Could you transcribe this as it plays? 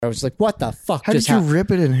I was like, what the fuck? How did you rip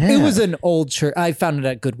it in half? It was an old shirt. I found it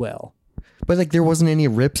at Goodwill. But like there wasn't any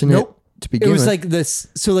rips in it to begin with. It was like this.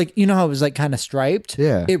 So like, you know how it was like kind of striped?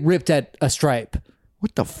 Yeah. It ripped at a stripe.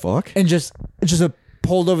 What the fuck? And just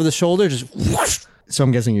pulled over the shoulder, just whoosh. So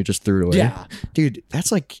I'm guessing you just threw it away. Yeah. Dude,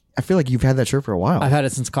 that's like, I feel like you've had that shirt for a while. I've had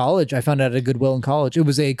it since college. I found it at a Goodwill in college. It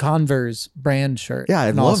was a Converse brand shirt. Yeah,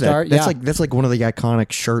 I love that. That's like one of the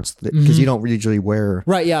iconic shirts because you don't usually wear.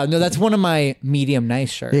 Right, yeah. No, that's one of my medium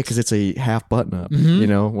nice shirts. Yeah, because it's a half button up. You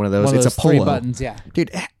know, one of those. It's a polo. 3 buttons, yeah.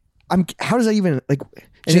 Dude, how does that even like?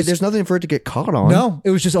 And there's nothing for it to get caught on. No,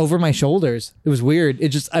 it was just over my shoulders. It was weird.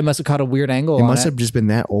 I must have caught a weird angle. It must have just been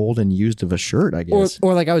that old and used of a shirt, I guess.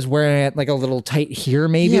 Or like I was wearing it like a little tight here,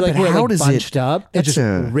 maybe. Yeah, like but where how it like does bunched up. It just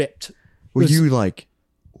ripped. Were you like,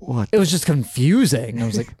 what? It was just confusing. I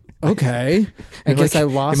was like, okay. I guess I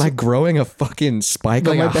lost. Am I growing a fucking spike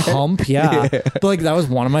like on my a back? hump? Yeah. But like that was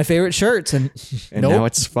one of my favorite shirts, and now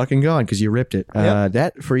it's fucking gone because you ripped it.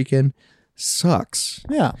 That freaking sucks.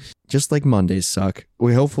 Yeah. Just like Mondays suck.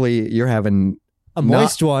 Hopefully you're having a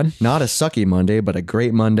moist one. Not a sucky Monday, but a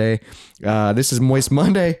great Monday. This is Moist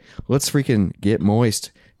Monday. Let's freaking get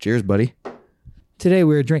moist. Cheers, buddy. Today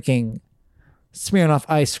we're drinking Smirnoff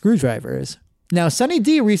Ice screwdrivers. Now, Sunny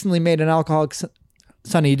D recently made an alcoholic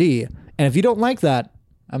Sunny D, and if you don't like that,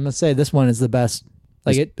 I'm gonna say this one is the best.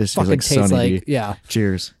 Like this fucking tastes Sunny like D. Yeah.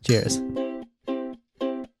 Cheers. Cheers.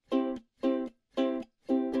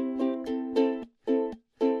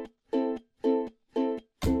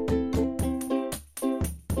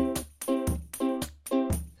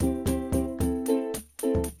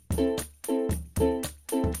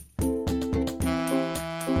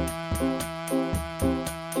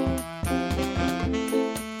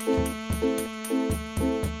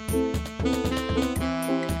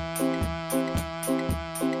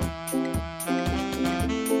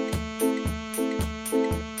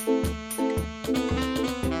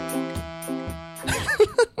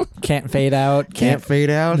 Can't fade out. Can't fade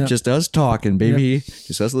out. No. Just us talking, baby. Yep.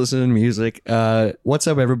 Just us listening to music. What's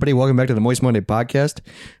up, everybody? Welcome back to the Moist Monday podcast.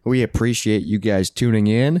 We appreciate you guys tuning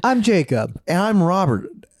in. I'm Jacob. And I'm Robert.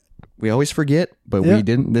 We always forget, but we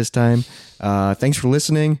didn't this time. Thanks for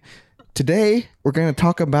listening. Today, we're going to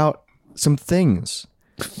talk about some things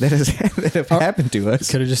that have happened to us.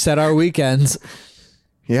 Could have just said our weekends.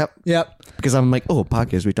 Yep. Yep. Because I'm like,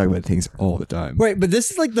 podcast, we talk about things all the time. Right, but this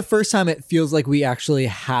is like the first time it feels like we actually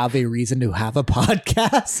have a reason to have a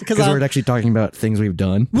podcast. Because we're actually talking about things we've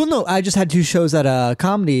done. Well, no, I just had 2 shows at a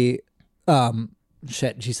comedy...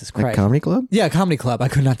 Jesus Christ. A comedy club? Yeah, comedy club. I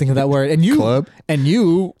could not think of that word. And you... Club? And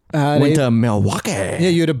you... went to Milwaukee. Yeah,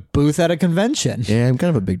 you had a booth at a convention. Yeah, I'm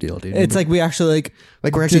kind of a big deal, dude. It's like we actually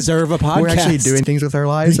we're actually deserve a podcast. We're actually doing things with our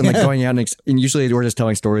lives and like going out and usually we're just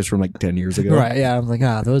telling stories from like 10 years ago. Right, yeah. I'm like,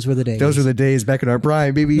 those were the days. Those were the days back in our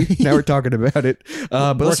prime, baby. Now we're talking about it.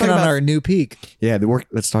 But let's talk about our new peak. Yeah,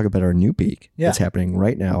 let's talk about our new peak that's happening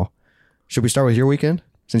right now. Should we start with your weekend?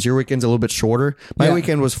 Since your weekend's a little bit shorter. My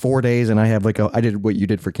weekend was 4 days and I have I did what you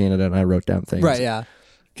did for Canada and I wrote down things. Right, yeah.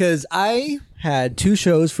 Because I had 2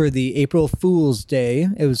 shows for the April Fool's Day.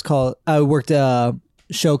 It was called, I worked a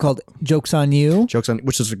show called Jokes on You.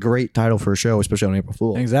 Which is a great title for a show, especially on April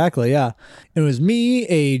Fool. Exactly, yeah. It was me,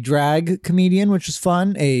 a drag comedian, which was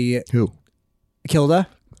fun. Who? Kilda.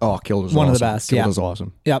 Oh, Kilda's one of the best. Kilda's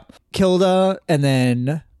awesome. Yep. Kilda, and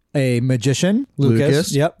then a magician,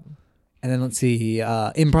 Lucas. Yep. And then let's see,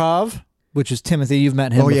 improv, which is Timothy. You've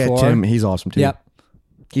met him before. Oh, yeah, Tim. He's awesome, too. Yep.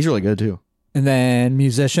 He's really good, too. And then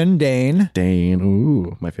musician, Dane.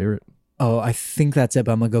 Ooh, my favorite. Oh, I think that's it,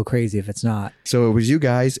 but I'm going to go crazy if it's not. So it was you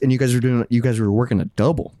guys, and you guys were working a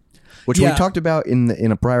double, which we talked about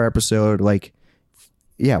in a prior episode, like,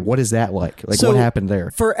 yeah, what is that like? Like, what happened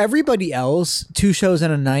there? For everybody else, 2 shows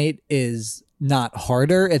in a night is not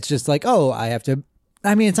harder. It's just like,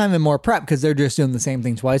 it's not even more prep because they're just doing the same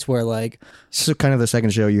thing twice where like... So kind of the second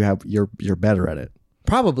show you're better at it.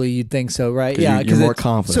 Probably you'd think so, right? Yeah. You're more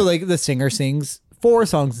confident. So like the singer sings 4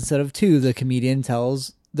 songs instead of 2. The comedian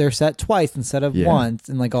tells their set twice instead of once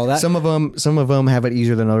and like all that. Some of them have it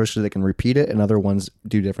easier than others so they can repeat it and other ones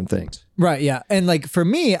do different things. Right, yeah. And like for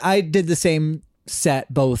me, I did the same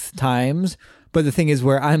set both times. But the thing is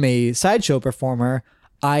where I'm a sideshow performer...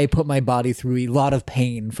 I put my body through a lot of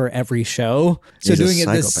pain for every show. So doing it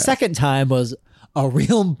the second time was a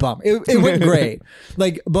real bummer. It went great.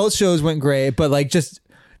 Like both shows went great, but like just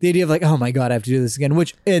the idea of like, oh my God, I have to do this again,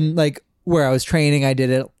 which in like where I was training, I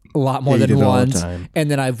did it a lot more than once.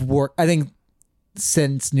 And then I've worked, I think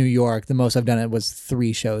since New York, the most I've done it was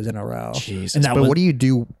 3 shows in a row. Jesus. But what do you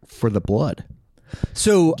do for the blood?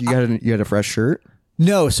 So you had a fresh shirt?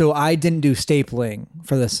 No, so I didn't do stapling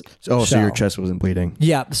for this. Oh, show. so your chest wasn't bleeding.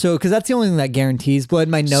 Yeah, so because that's the only thing that guarantees blood.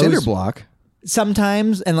 My nose Cinder block.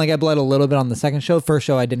 sometimes, and like I bled a little bit on the second show. First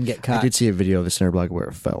show I didn't get cut. I did see a video of the cinder block where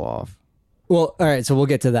it fell off. Well, all right, so we'll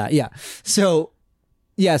get to that. Yeah. So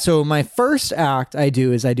my first act I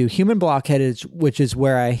do human blockhead, which is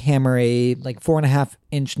where I hammer a like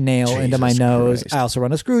 4.5-inch nail into my nose. Christ. I also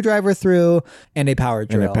run a screwdriver through and a power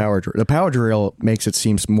drill. The power drill makes it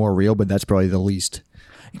seem more real, but that's probably the least.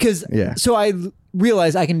 Because so I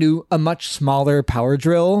realize I can do a much smaller power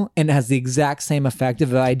drill and it has the exact same effect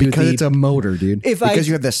if I do because it's a motor, dude. Because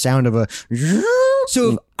you have the sound of a.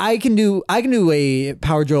 So I can do a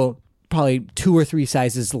power drill probably 2 or 3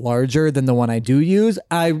 sizes larger than the one I do use.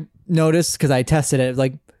 I noticed because I tested it,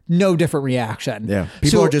 like no different reaction. Yeah,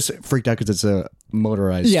 people are just freaked out because it's a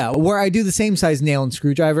motorized. Yeah, where I do the same size nail and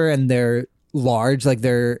screwdriver and they're large, like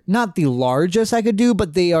they're not the largest I could do,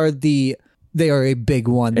 but they are a big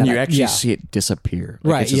one. And you actually see it disappear.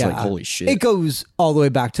 Like, right, it's just like, holy shit. It goes all the way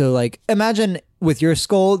back to like, imagine with your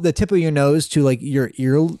skull, the tip of your nose to like your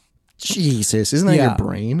ear. Jesus, isn't that your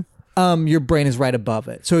brain? Your brain is right above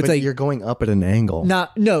it. So it's like you're going up at an angle.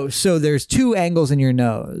 No, so there's 2 angles in your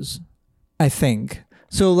nose, I think.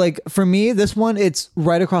 So like for me, this one, it's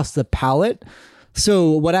right across the palate. So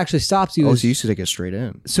what actually stops you is... so you used to take it straight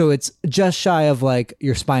in. So it's just shy of like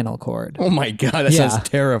your spinal cord. Oh my God, that sounds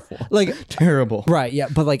terrible. Like terrible. Right, yeah.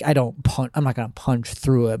 But like I'm not going to punch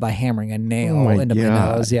through it by hammering a nail into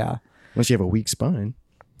my nose. Yeah. Unless you have a weak spine.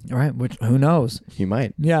 Right, which who knows? You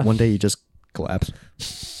might. Yeah. One day you just collapse.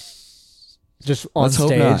 Just on Let's stage.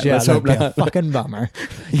 hope not. Yeah, Let's that'd hope be a not. fucking bummer.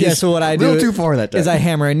 Yeah, so what I do too far that time. is I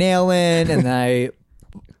hammer a nail in and then I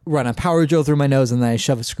run a power drill through my nose and then I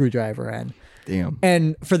shove a screwdriver in. Damn.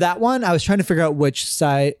 And for that one, I was trying to figure out which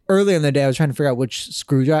side. Earlier in the day, I was trying to figure out which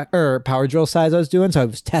screwdriver or power drill size I was doing. So I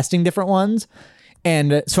was testing different ones.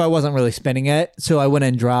 And so I wasn't really spinning it. So I went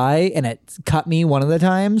in dry and it cut me one of the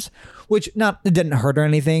times, which it didn't hurt or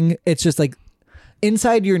anything. It's just like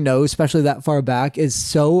inside your nose, especially that far back, is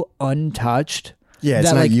so untouched. Yeah, it's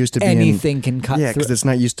that, not like, used to being... anything can cut through. Yeah, because it's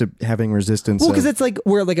not used to having resistance. Well, because it's like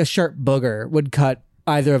where like a sharp booger would cut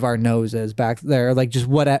either of our noses back there, like just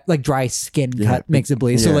like dry skin cut makes it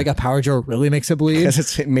bleed. So like a power drill really makes it bleed. Because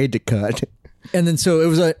it's made to cut. And then so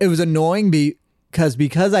it was annoying because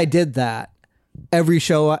I did that.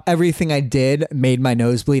 Everything I did made my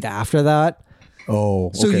nose bleed after that. Oh,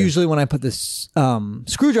 okay. So usually when I put this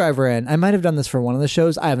screwdriver in, I might have done this for one of the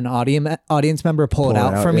shows. I have an audience member pull it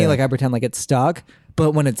out for me, like I pretend like it's stuck.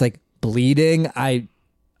 But when it's like bleeding, I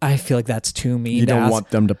feel like that's too mean. You don't want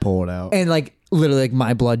them to pull it out, and like literally like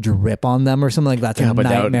my blood drip on them or something like that's a but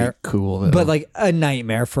nightmare. That would be cool, though. But like a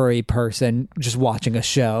nightmare for a person just watching a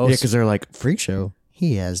show. Yeah, because they're like, freak show.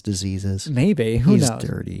 He has diseases. Maybe He's knows?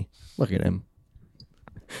 dirty. Look at him.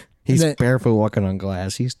 He's barefoot walking on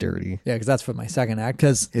glass. He's dirty. Yeah, because that's for my second act.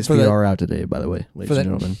 Because his feet are out today, by the way, ladies and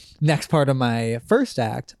gentlemen. Next part of my first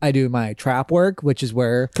act, I do my trap work, which is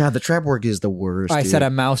where the trap work is the worst. I set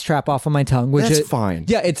a mouse trap off of my tongue, which is fine.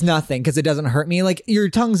 Yeah, it's nothing because it doesn't hurt me. Like your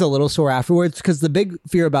tongue's a little sore afterwards. Because the big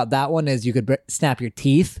fear about that one is you could snap your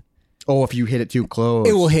teeth. Oh, if you hit it too close,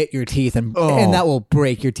 it will hit your teeth and that will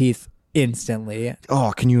break your teeth instantly.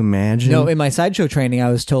 Oh, can you imagine? No, in my sideshow training,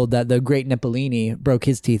 I was told that the great Nippolini broke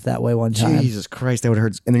his teeth that way one time. Jesus Christ, that would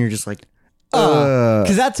hurt. And then you're just like,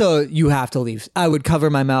 because that's you have to leave. I would cover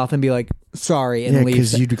my mouth and be like, sorry, and leave.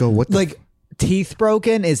 Because you'd go, what the like teeth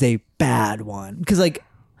broken is a bad one. Because like,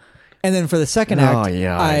 and then for the second act,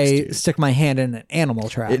 I stick my hand in an animal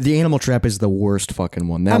trap. The animal trap is the worst fucking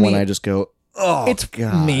one. That one I just go, oh, it's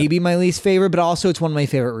God. Maybe my least favorite, but also it's one of my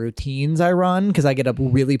favorite routines I run because I get to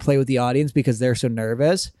really play with the audience because they're so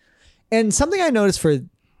nervous. And something I noticed for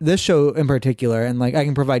this show in particular, and like I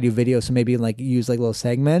can provide you videos, so maybe like use like little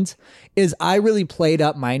segments, is I really played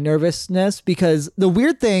up my nervousness because the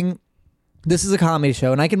weird thing, this is a comedy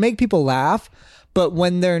show and I can make people laugh, but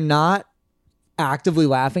when they're not actively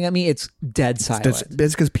laughing at me, it's dead silent.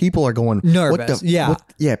 That's because people are going nervous.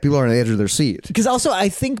 People are on the edge of their seat. Because also, I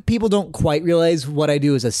think people don't quite realize what I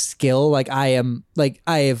do is a skill. Like I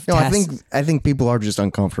have. No, I think people are just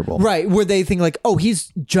uncomfortable. Right, where they think like, oh,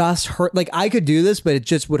 he's just hurt. Like I could do this, but it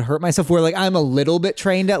just would hurt myself. Where like I'm a little bit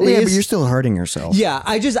trained at least. Yeah, but you're still hurting yourself. Yeah,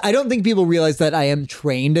 I don't think people realize that I am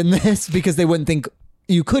trained in this because they wouldn't think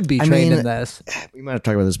you could be trained in this. We might have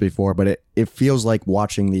talked about this before, but it feels like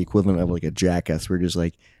watching the equivalent of like a jackass. We're just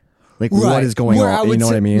like what is going on? You know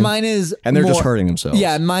what I mean? Mine is, and they're just hurting themselves.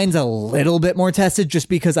 Yeah, mine's a little bit more tested just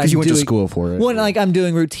because you went to school for it. Well, like I'm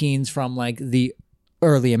doing routines from like the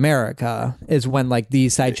early America is when like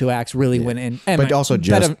these sideshow acts really went in. And But also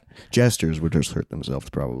jesters would just hurt themselves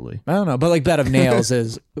probably. I don't know, but like Bed of Nails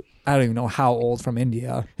is I don't even know how old from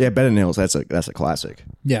India. Yeah, Bed of Nails, that's a classic.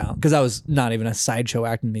 Yeah, because that was not even a sideshow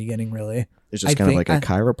act in the beginning, really. It's just kind of like a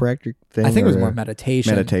chiropractic thing. I think it was more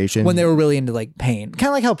meditation. Meditation. When they were really into like pain. Kind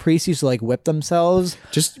of like how priests used to like whip themselves.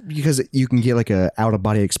 Just because you can get like a out of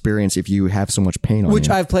body experience if you have so much pain on Which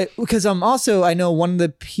you. I've played, because also I know one of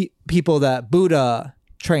the people that Buddha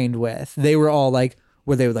trained with, they were all like,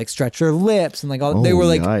 where they would like stretch their lips and like all, they were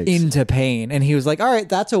like nice. into pain. And he was like, all right,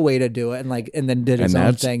 that's a way to do it. And then did his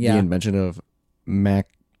own thing. Yeah. The invention of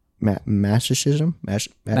Masochism? Masochism?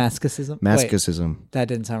 Masochism. Wait, that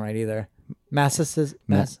didn't sound right either.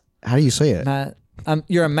 Masochism? How do you say it?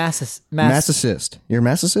 You're a masochist. You're a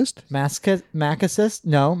masochist? Masochist?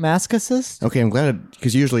 No, masochist? Okay, I'm glad,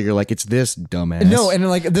 because usually you're like, it's this dumbass. No, and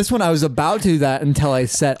like this one I was about to do that until I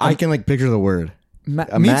said... I can like picture the word.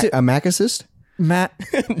 A masochist?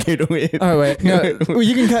 Dude, wait. Oh, wait. No, well,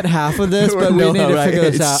 you can cut half of this, but we need to figure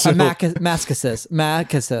this out. A masochist.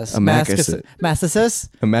 Masochist?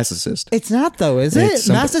 A masochist. It's not, though, is it?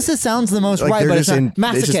 Masochist sounds the most right, but it's not.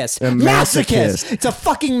 Masochist. Masochist. It's a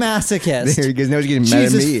fucking masochist. There he goes. Now he's getting mad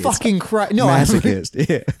at me. Jesus fucking Christ. No, masochist.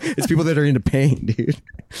 Yeah. It's people that are into pain, dude.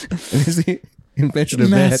 It's the invention of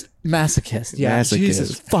that. Masochist. Yeah. Masochist.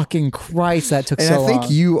 Jesus fucking Christ, that took so long. And I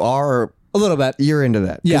think you are... A little bit. You're into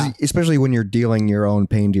that. Yeah. Especially when you're dealing your own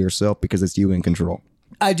pain to yourself because it's you in control.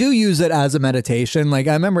 I do use it as a meditation. Like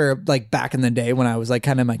I remember like back in the day when I was like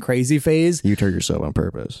kind of my crazy phase. You hurt yourself on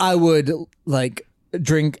purpose. I would like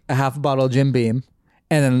drink a half a bottle of Jim Beam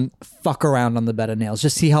and then fuck around on the Bed of Nails.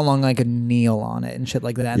 Just see how long I could kneel on it and shit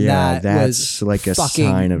like that. And yeah, that that's was like a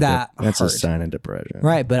sign of that's hurt. a sign of depression.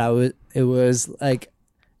 Right. But it was like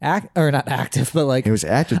not active, but like it was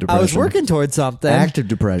active depression. I was working towards something. Active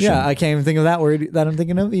depression. Yeah, I can't even think of that word that I'm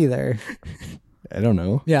thinking of either. I don't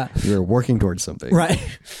know. Yeah, you were working towards something, right?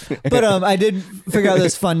 But I did figure out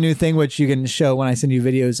this fun new thing, which you can show when I send you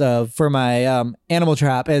videos of for my animal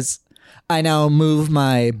trap. Is I now move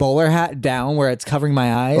my bowler hat down where it's covering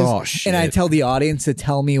my eyes. Oh shit! And I tell the audience to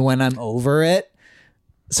tell me when I'm over it.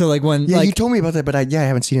 So like when you told me about that, but I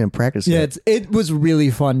haven't seen it in practice yet. It was really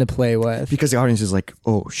fun to play with because the audience is like,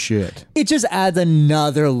 oh shit! It just adds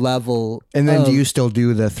another level. And then do you still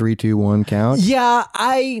do the 3, 2, 1 count? Yeah,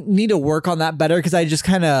 I need to work on that better because I just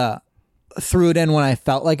kind of threw it in when I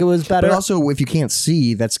felt like it was better. But also, if you can't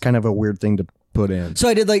see, that's kind of a weird thing to put in. So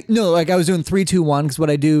I did I was doing 3, 2, 1 because what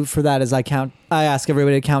I do for that is I ask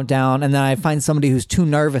everybody to count down, and then I find somebody who's too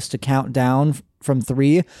nervous to count down from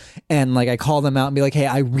 3, and like I call them out and be like, hey,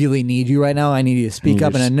 I really need you right now. I need you to speak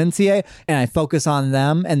up and enunciate, and I focus on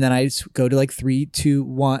them, and then I just go to like 3, 2,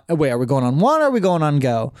 1. Wait, are we going on 1 or are we going on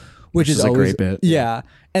go? Which is always a great bit. Yeah.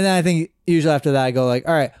 And then I think usually after that I go like,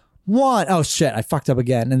 all right, 1. Oh shit, I fucked up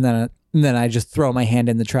again, and then I just throw my hand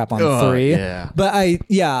in the trap on 3. Yeah. But I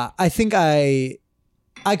think I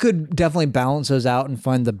could definitely balance those out and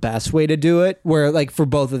find the best way to do it. Where like for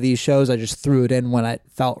both of these shows, I just threw it in when I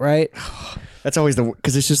felt right. That's always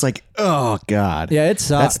because it's just like, oh god, yeah, it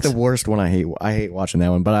sucks. That's the worst one. I hate watching that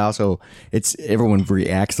one. But I also, everyone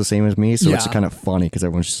reacts the same as me, so it's kind of funny because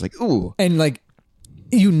everyone's just like, ooh, and like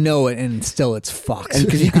you know it, and still it's fucked. And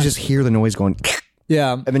because you can just hear the noise going,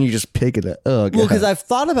 yeah, and then you just pick it up. Oh god. Well, because I've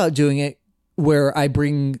thought about doing it where I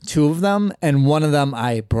bring 2 of them and one of them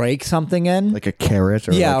I break something in, like a carrot,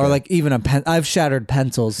 or or like even a pen. I've shattered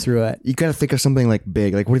pencils through it. You gotta think of something like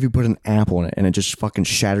big. Like what if you put an apple in it and it just fucking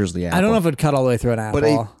shatters the apple? I don't know if it'd cut all the way through an apple.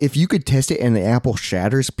 But if you could test it and the apple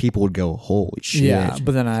shatters, people would go, holy shit. Yeah,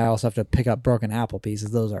 but then I also have to pick up broken apple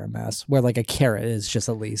pieces. Those are a mess. Where like a carrot is just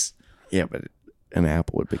at least. Yeah, but an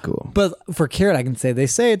apple would be cool. But for carrot, I can say they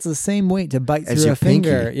say it's the same weight to bite through a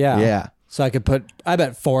finger. Pinky. Yeah. Yeah. So I could I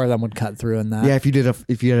bet 4 of them would cut through in that. Yeah, if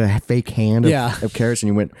you had a fake hand of carrots and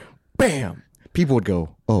you went, bam, people would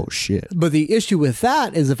go, oh shit. But the issue with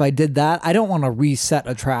that is if I did that, I don't want to reset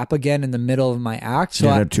a trap again in the middle of my act. So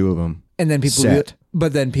I have 2 of them. And then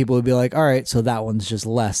people would be like, all right, so that one's just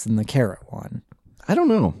less than the carrot one. I don't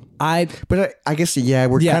know. But I guess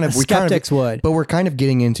skeptics would. But we're kind of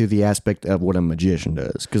getting into the aspect of what a magician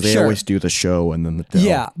does because they always do the show and then the tell.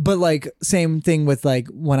 Yeah, but like same thing with like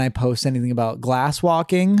when I post anything about glass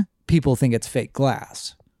walking, people think it's fake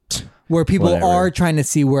glass. Where people are trying to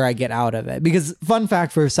see where I get out of it. Because fun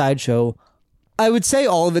fact for a sideshow, I would say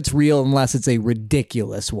all of it's real unless it's a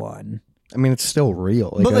ridiculous one. I mean, it's still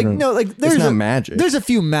real. But there's not magic. There's a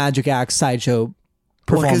few magic acts sideshow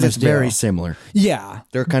performers it's very similar. Yeah.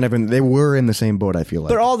 They're kind of they were in the same boat, I feel like.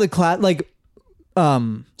 But all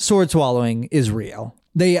the sword swallowing is real.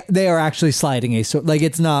 They are actually sliding a sword. Like,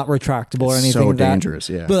 it's not retractable or anything. So like that. dangerous,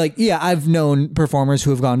 yeah. But like, yeah, I've known performers who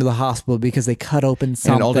have gone to the hospital because they cut open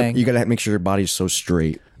something. You gotta make sure your body's so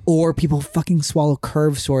straight. Or people fucking swallow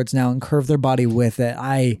curved swords now and curve their body with it.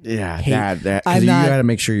 Hate that. You gotta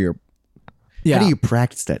make sure you're. Yeah. How do you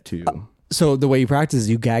practice that too? So the way you practice is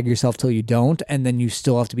you gag yourself till you don't, and then you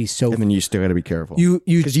still have to be so. And then you still got to be careful.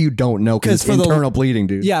 Because you don't know, because it's internal bleeding,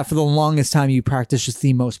 dude. Yeah, for the longest time you practice just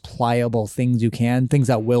the most pliable things you can, things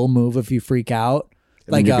that will move if you freak out.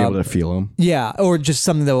 And like you'll be able to feel them. Yeah, or just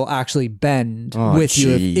something that will actually bend with you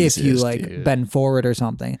if you like bend forward or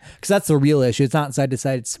something. Because that's the real issue. It's not side to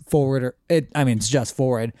side. It's forward it's just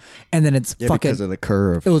forward, and then it's fucking because of the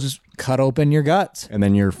curve. It will just cut open your guts, and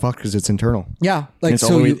then you're fucked because it's internal. Yeah, like and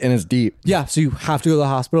it's and it's deep. Yeah, so you have to go to the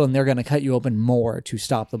hospital, and they're gonna cut you open more to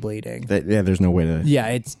stop the bleeding. There's no way to. Yeah,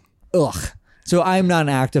 it's ugh. So I'm not an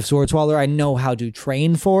active sword swallower. I know how to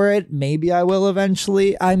train for it. Maybe I will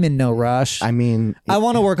eventually. I'm in no rush. I mean, I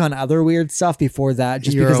want to work on other weird stuff before that.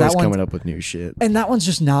 Just you're because always that one's coming up with new shit. And that one's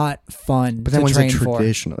just not fun. But that to one's train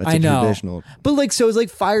traditional. For. It's traditional. But like, so it's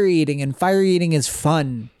like fire eating, and fire eating is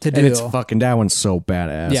fun to do. And it's fucking, that one's so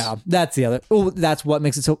badass. Yeah, that's the other. Oh, that's what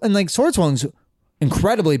makes it so. And like, sword swallowing's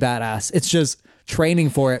incredibly badass. It's just training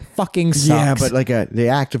for it fucking sucks. Yeah, but like the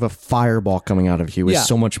act of a fireball coming out of you is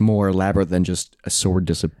so much more elaborate than just a sword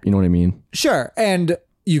you know what I mean? Sure. And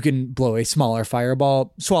you can blow a smaller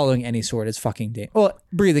fireball. Swallowing any sword is fucking dangerous. Well,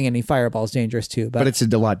 breathing any fireball is dangerous too. But it's a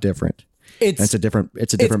lot different. It's a different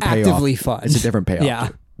payoff. Actively fun. It's a different payoff. Yeah.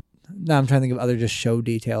 Now I'm trying to think of other just show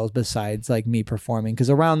details besides like me performing, because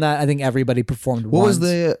around that I think everybody performed once.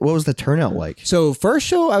 What was the turnout like? So first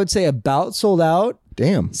show I would say about sold out.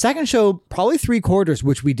 Damn. Second show probably 3/4,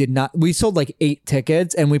 which we did not. We sold like 8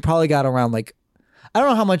 tickets, and we probably got around like, I don't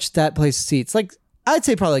know how much that place seats. Like I'd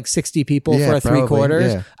say probably like 60 people for a 3/4.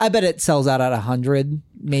 Yeah. I bet it sells out at 100,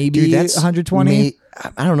 maybe. Dude, 120.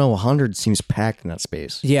 I don't know. 100 seems packed in that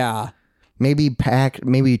space. Yeah. Maybe packed,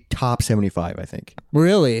 maybe top 75, I think.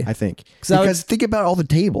 Really? I think. Because think about all the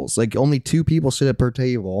tables. Like only 2 people sit at per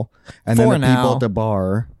table, and then the people at the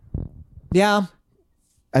bar. Yeah.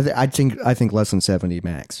 I think less than 70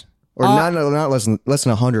 max. Or not less than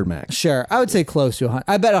 100 max. Sure. I would say close to 100.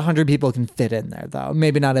 I bet 100 people can fit in there, though.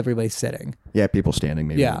 Maybe not everybody's sitting. Yeah, people standing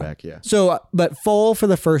maybe in the back, yeah. So, but full for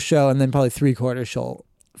the first show, and then probably 3/4 show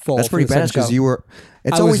full. That's pretty badass, because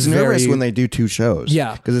it's always nervous when they do 2 shows.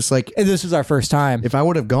 Yeah. Because it's like, and this was our first time. If I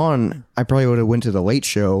would have gone, I probably would have went to the late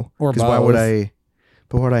show. Or both. Why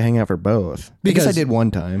would I hang out for both? Because I did one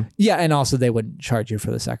time. Yeah, and also they wouldn't charge you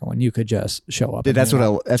for the second one. You could just show up. That's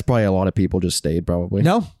probably a lot of people just stayed probably.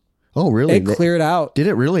 No. Oh, really? It cleared out. Did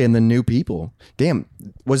it really? And the new people. Damn.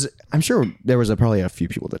 I'm sure there was probably a few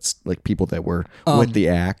people people that were with the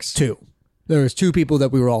acts. 2. There was 2 people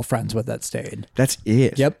that we were all friends with that stayed. That's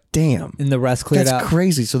it. Yep. Damn. And the rest cleared out. That's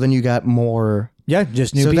crazy. So then you got more. Yeah,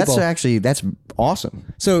 just new people. So that's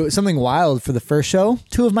awesome. So something wild for the first show,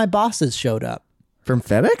 2 of my bosses showed up. From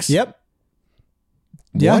FedEx? Yep.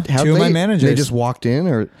 What? Yeah, 2 of my managers. They just walked in,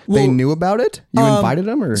 or they knew about it? You invited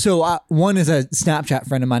them? Or So one is a Snapchat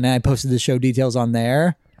friend of mine, and I posted the show details on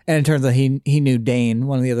there. And it turns out he knew Dane,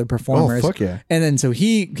 one of the other performers. Oh, fuck yeah. And then so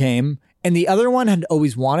he came, and the other one had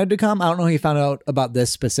always wanted to come. I don't know how he found out about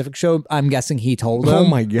this specific show. I'm guessing he told him. Oh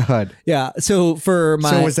my God. Yeah. So for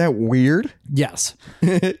my... So is that weird? Yes.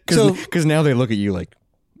 Because now they look at you like,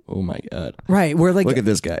 oh my God. Right. We're like... Look at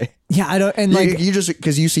this guy. Yeah, I don't... And like... You just...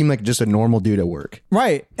 Because you seem like just a normal dude at work.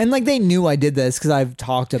 Right. And like they knew I did this because I've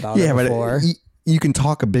talked about it before. But you can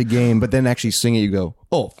talk a big game, but then actually sing it, you go,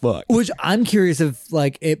 oh, fuck. Which I'm curious if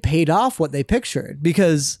like it paid off what they pictured,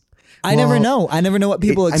 because... I never know. I never know what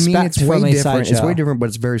people expect from a side show. It's way different, but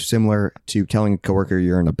it's very similar to telling a coworker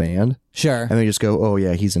you're in a band. Sure. And they just go, oh,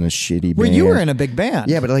 yeah, he's in a shitty band. Well, you were in a big band.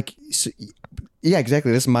 Yeah, but like, yeah,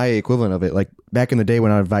 exactly. This is my equivalent of it. Like back in the day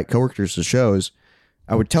when I would invite coworkers to shows,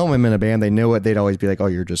 I would tell them I'm in a band. They know it. They'd always be like, oh,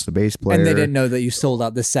 you're just the bass player. And they didn't know that you sold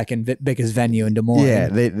out the second biggest venue in Des Moines. Yeah,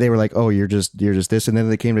 they were like, oh, you're just this. And then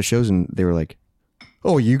they came to shows and they were like,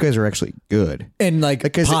 oh, you guys are actually good. And like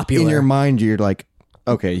popular. In your mind, you're like,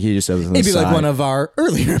 okay, he just does it on the It'd be side. like one of our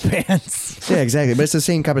earlier bands. Yeah, exactly. But it's the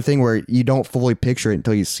same kind of thing where you don't fully picture it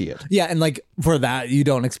until you see it. Yeah, and like for that, you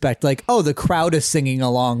don't expect like, oh, the crowd is singing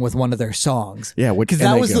along with one of their songs. Yeah, because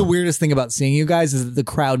that was the weirdest thing about seeing you guys is that the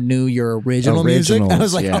crowd knew your original music. I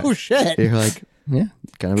was like, oh shit. You're like, yeah,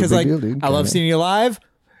 kind of a big deal, dude. I love seeing you live.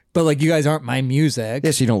 But like you guys aren't my music.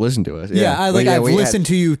 Yes, you don't listen to us. Yeah, I've listened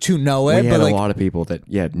to you to know it. We but had like, a lot of people that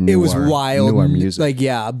knew it was wild. Knew our music.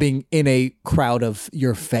 Like being in a crowd of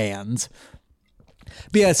your fans.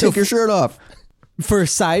 But yeah, so take your shirt off. For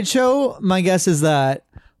Sideshow, my guess is that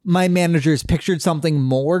my managers pictured something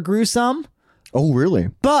more gruesome. Oh, really?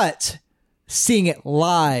 But seeing it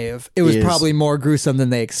live, it was probably more gruesome than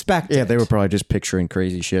they expected. Yeah, they were probably just picturing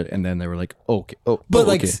crazy shit, and then they were like, okay.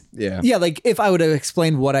 Yeah, like if I would have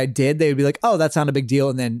explained what I did, they would be like, oh, that's not a big deal,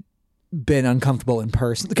 and then been uncomfortable in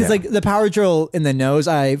person. Because like the power drill in the nose,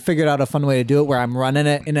 I figured out a fun way to do it where I'm running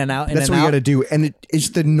it in and out, That's what you got to do, and it's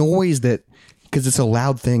the noise that, because it's a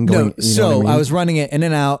loud thing going. No, so I was running it in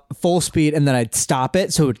and out full speed, and then I'd stop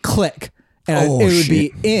it so it would click, and it would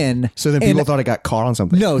be in. So then people thought it got caught on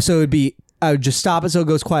something. No, so it would be. I would just stop it so it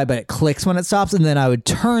goes quiet, but it clicks when it stops, and then I would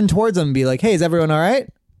turn towards them and be like, "Hey, is everyone all right?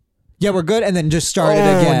 Yeah, we're good." And then just start it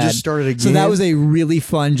again. Just start it again. So that was a really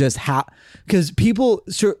fun because people,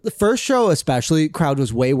 the first show especially, crowd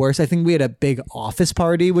was way worse. I think we had a big office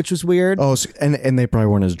party, which was weird. Oh, and they probably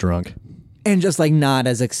weren't as drunk. And just like not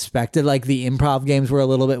as expected. Like the improv games were a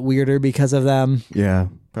little bit weirder because of them. Yeah,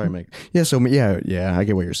 probably yeah. So yeah, I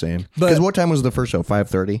get what you're saying. Because what time was the first show?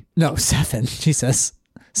 5:30? No, 7. Jesus.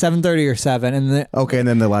 7:30 or 7, and and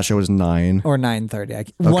then the last show was 9 or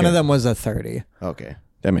 9:30. One of them was a 30. Okay,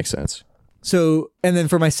 that makes sense. So, and then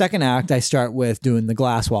for my second act, I start with doing the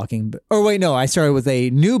glass walking. Or wait, no, I started with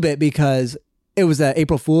a new bit because it was an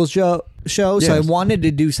April Fool's show. So I wanted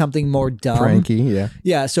to do something more dumb, pranky. Yeah,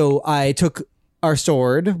 yeah. So I took our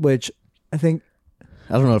sword, which I think.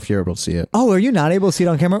 I don't know if you're able to see it. Oh, are you not able to see it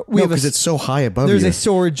on camera? Because it's so high above There's you. a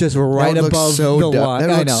sword just right above the line.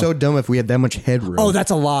 That would look so dumb if we had that much headroom. Oh,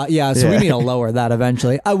 that's a lot. Yeah, so we need to lower that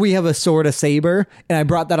eventually. We have a sword, a saber, and I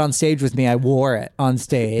brought that on stage with me. I wore it on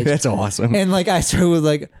stage. That's awesome. And like I started with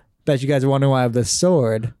like, bet you guys are wondering why I have this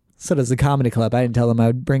sword. So does the comedy club. I didn't tell them I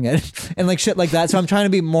would bring it. And like shit like that. So I'm trying to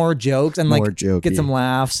be more jokes and like get some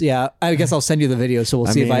laughs. Yeah. I guess I'll send you the video so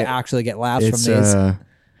we'll see if I actually get laughs from these.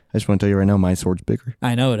 I just want to tell you right now, my sword's bigger.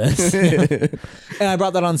 I know it is. And I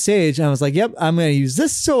brought that on stage and I was like, yep, I'm going to use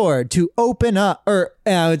this sword to open up.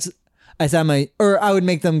 I would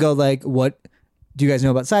make them go like, what do you guys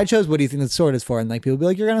know about sideshows? What do you think the sword is for? And like people would be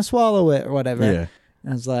like, you're going to swallow it or whatever. Yeah. And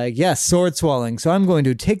I was like, yes, sword swallowing. So I'm going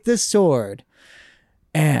to take this sword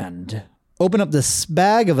and open up this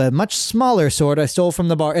bag of a much smaller sword I stole from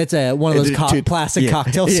the bar. It's one of those plastic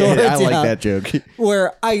cocktail swords. I like that joke.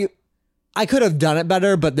 Where I could have done it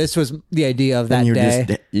better, but this was the idea of that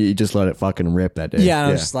day. You just let it fucking rip that day. Yeah, and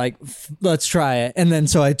I was just like, let's try it. And then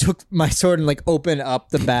so I took my sword and like opened up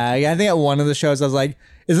the bag. I think at one of the shows I was like,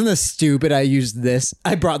 isn't this stupid? I used this.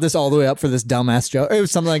 I brought this all the way up for this dumbass joke. It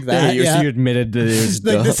was something like that. Yeah, you admitted that it was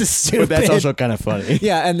like, dumb. This is stupid. But that's also kind of funny.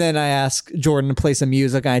 Yeah, and then I asked Jordan to play some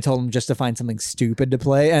music, and I told him just to find something stupid to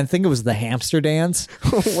play. And I think it was the hamster dance.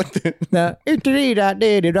 What the?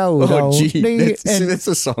 Oh, gee. That's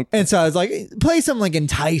a song. And so I was like, play some like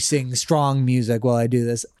enticing, strong music while I do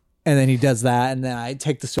this. And then he does that, and then I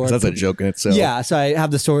take the sword. So that's a joke in itself. Yeah, so I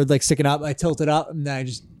have the sword like sticking up. I tilt it up, and then I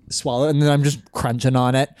just swallow it, and then I'm just crunching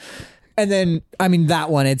on it. And then, I mean,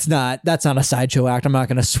 that's not a sideshow act. I'm not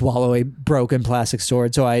going to swallow a broken plastic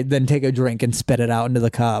sword. So I then take a drink and spit it out into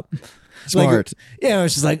the cup. Smart. Like,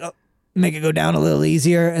 it's just like, make it go down a little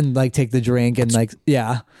easier and like take the drink and like,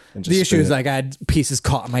 yeah. And the issue is like I had pieces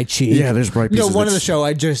caught in my cheek. Yeah, there's bright pieces. One of the show,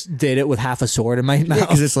 I just did it with half a sword in my mouth. Yeah,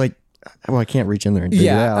 because it's like, well, I can't reach in there and dig it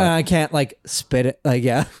out. And I can't like spit it. Like,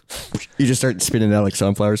 yeah. You just start spitting it out like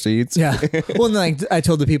sunflower seeds. Yeah. Well, and, like I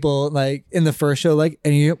told the people like in the first show, like,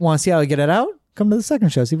 and you want to see how I get it out? Come to the second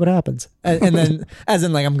show, see what happens. And then, as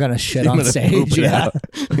in, like, I'm going to shit on stage. Yeah.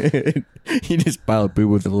 You just pile of poop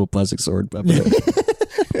with a little plastic sword.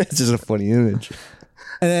 It's just a funny image.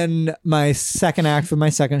 And then my second act for my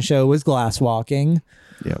second show was glass walking.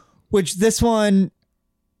 Yep. Which this one,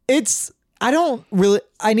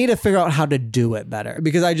 I need to figure out how to do it better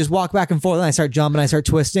because I just walk back and forth and I start jumping, I start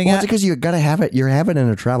twisting it's because you got to have it. You have it in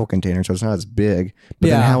a travel container, so it's not as big. But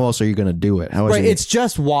then how else are you going to do it? It's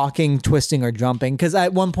just walking, twisting, or jumping. Because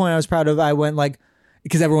at one point I was proud of, I went like,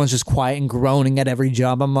 because everyone's just quiet and groaning at every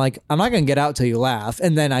jump. I'm like, I'm not going to get out till you laugh.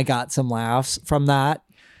 And then I got some laughs from that.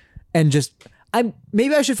 And just...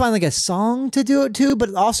 maybe I should find like a song to do it to,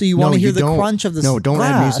 but also you want to hear the crunch of the No, don't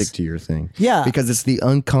glass. add music to your thing. Yeah. Because it's the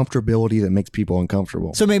uncomfortability that makes people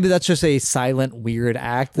uncomfortable. So maybe that's just a silent, weird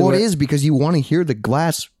act. Well, it is because you want to hear the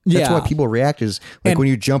glass. That's why people react is like when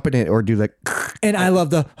you jump in it or do like. And I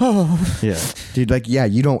love the, Yeah. Dude, like, yeah,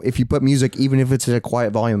 you don't, if you put music, even if it's at a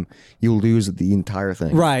quiet volume, you lose the entire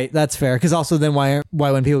thing. Right. That's fair. Because also then why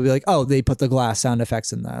when people be like, oh, they put the glass sound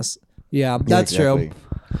effects in this. Yeah, that's true.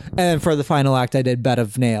 And then for the final act, I did Bed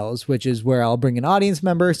of Nails, which is where I'll bring an audience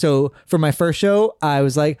member. So for my first show, I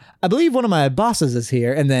was like, I believe one of my bosses is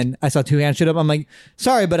here. And then I saw two hands shoot up. I'm like,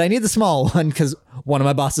 sorry, but I need the small one because one of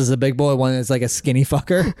my bosses is a big boy, one is like a skinny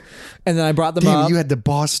fucker. And then I brought them up. You had the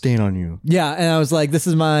boss stain on you. Yeah. And I was like, this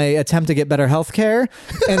is my attempt to get better health care.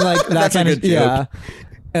 And like, That's a good joke. Yeah.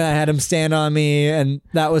 And I had him stand on me and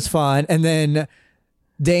that was fun. And then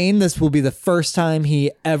Dane, this will be the first time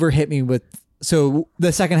he ever hit me with. So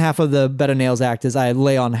the second half of the Bed of Nails act is I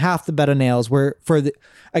lay on half the bed of nails where for the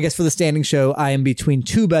standing show, I am between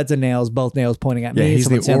two beds of nails, both nails pointing at me. Yeah, he's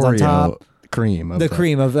the stands on top. Oreo cream. The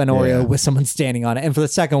cream of an Oreo with someone standing on it. And for the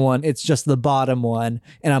second one, it's just the bottom one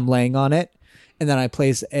and I'm laying on it. And then I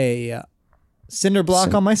place a cinder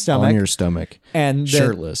block on my stomach. On your stomach. And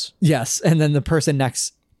shirtless. Yes. And then the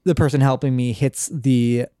person helping me hits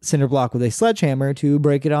the cinder block with a sledgehammer to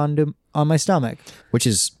break it on my stomach. Which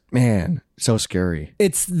is, man, so scary.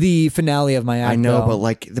 It's the finale of my act. I know, though, but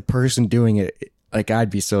like the person doing it, like I'd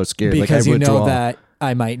be so scared. Because like, I you know that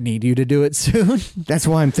I might need you to do it soon. That's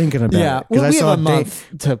why I'm thinking about it. Well, we have a month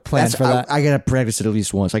to plan for that. I got to practice it at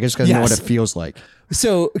least once. I just got to know what it feels like.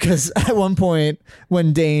 So, because at one point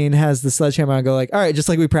when Dane has the sledgehammer, I go like, all right, just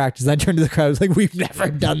like we practiced. I turned to the crowd. I was like, we've never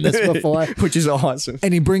done this before. Which is awesome.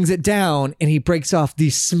 And he brings it down and he breaks off the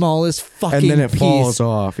smallest fucking piece. And then it falls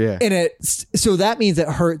off, yeah. And so that means it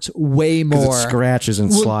hurts way more. It scratches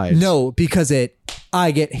and slides. No, because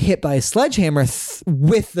I get hit by a sledgehammer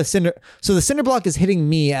with the cinder. So the cinder block is hitting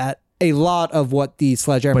me at a lot of what the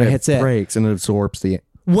sledgehammer hits it. But it breaks and it absorbs the...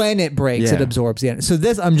 When it breaks, it absorbs the end. So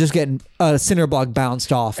this, I'm just getting a cinder block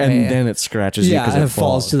bounced off. And then it scratches you because and it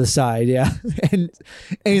falls to the side. Yeah. And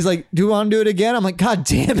he's like, do you want to do it again? I'm like, God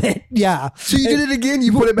damn it. Yeah. So you did it again?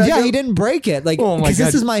 You put it back Yeah, up? he didn't break it. Like, oh my God. Because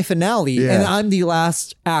this is my finale. And I'm the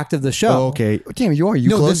last act of the show. Oh, okay. Damn, you are. You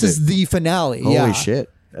No, this is the finale. Holy shit.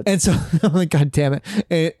 And so I'm like, God damn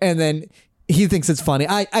it. And then he thinks it's funny.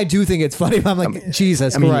 I do think it's funny, but I'm like,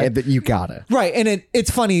 Jesus Christ. I mean, you gotta. Right. And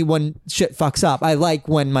it's funny when shit fucks up. I like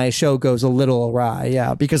when my show goes a little awry.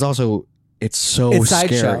 Yeah. Because also it's so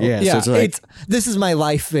scary. Yeah. So it's like, this is my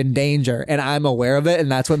life in danger and I'm aware of it.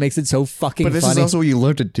 And that's what makes it so fucking funny. But this is also what you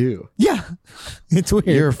love to do. Yeah. It's weird.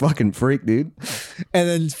 You're a fucking freak, dude. And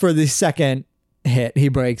then for the second hit, he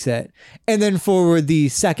breaks it. And then for the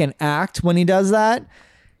second act, when he does that,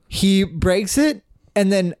 he breaks it.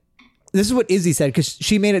 And then this is what Izzy said, because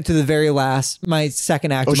she made it to the very last, my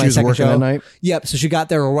second act of my second show. That night? Yep. So she got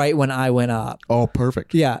there right when I went up. Oh,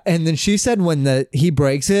 perfect. Yeah. And then she said when he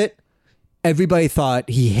breaks it, everybody thought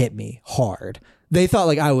he hit me hard. They thought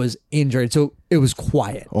like I was injured. So it was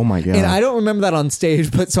quiet. Oh my God. And I don't remember that on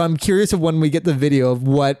stage, but so I'm curious of when we get the video of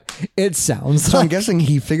what it sounds like. So I'm guessing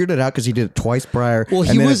he figured it out because he did it twice prior. Well,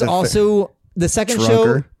 he was also the second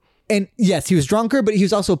drunker. show. And yes, he was drunker, but he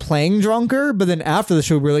was also playing drunker. But then after the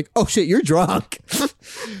show, we were like, oh shit, you're drunk.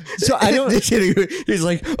 So I don't. He's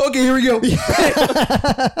like, okay, here we go.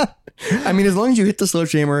 I mean, as long as you hit the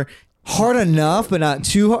sledgehammer hard enough, but not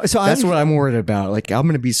too hard. So that's what I'm worried about. Like, I'm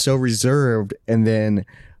going to be so reserved. And then,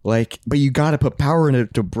 like, but you got to put power in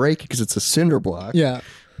it to break because it's a cinder block. Yeah.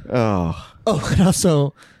 Oh, and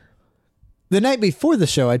also, the night before the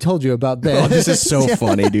show, I told you about this. Oh, this is so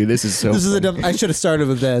funny, dude. This is so funny. I should have started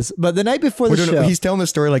with this. But the night before the show. He's telling the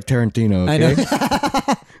story like Tarantino, okay?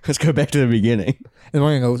 I know. Let's go back to the beginning. And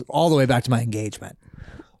we're going to go all the way back to my engagement.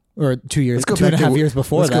 Or 2 years, 2.5 years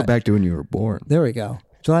before that. Let's go back to when you were born. There we go.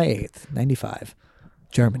 July 8th, 95.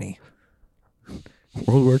 Germany.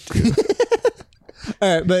 World War II.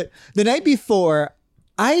 All right, but the night before,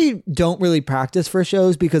 I don't really practice for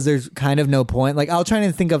shows because there's kind of no point. Like, I'll try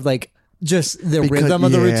to think of like, just the rhythm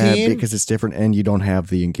of the routine. Because it's different and you don't have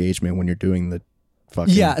the engagement when you're doing the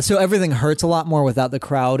fucking... Yeah, so everything hurts a lot more without the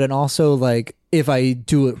crowd. And also, like, if I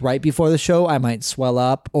do it right before the show, I might swell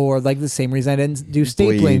up. Or, like, the same reason I didn't do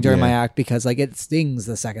stapling during my act because, like, it stings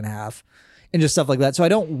the second half. And just stuff like that. So I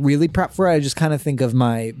don't really prep for it. I just kind of think of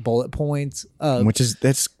my bullet points.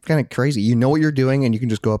 That's kind of crazy. You know what you're doing and you can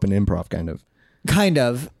just go up and improv, kind of. Kind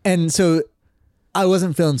of. And so... I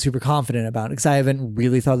wasn't feeling super confident about it because I haven't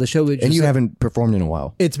really thought the show would. And you haven't performed in a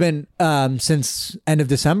while. It's been since end of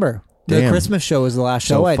December. Damn. The Christmas show was the last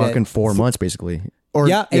show I did. Fucking 4 months basically. Or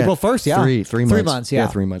April 1st. Yeah, 3 months. 3 months. Yeah,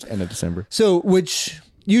 3 months. End of December. So which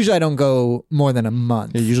usually I don't go more than a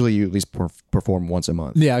month. Yeah, usually you at least perform once a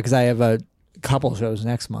month. Yeah, because I have a couple shows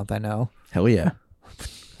next month. I know. Hell yeah.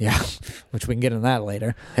 Yeah, which we can get into that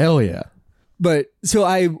later. Hell yeah. But so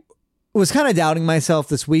I was kind of doubting myself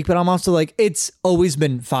this week, but I'm also like, it's always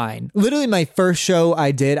been fine. Literally my first show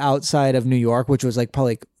I did outside of New York, which was like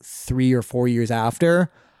probably like 3 or 4 years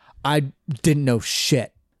after, I didn't know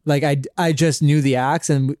shit. Like I just knew the acts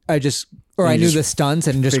and I knew the stunts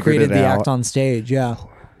and just created the act on stage. Yeah.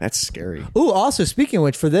 That's scary. Ooh, also speaking of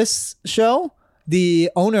which, for this show, the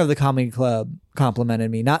owner of the comedy club complimented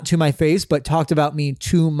me, not to my face, but talked about me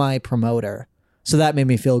to my promoter. So that made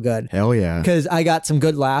me feel good. Hell yeah. Because I got some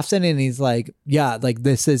good laughs in it, and he's like, yeah, like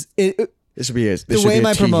this is it. This should be the way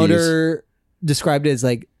my promoter described it is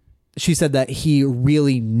like, she said that he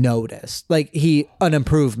really noticed, like an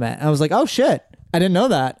improvement. I was like, oh shit. I didn't know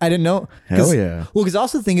that. I didn't know. Hell yeah. Well, because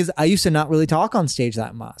also the thing is, I used to not really talk on stage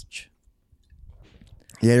that much.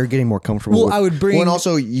 Yeah, you're getting more comfortable. Well, I would bring... Well, and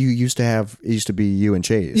also it used to be you and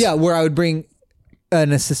Chase. Yeah, where I would bring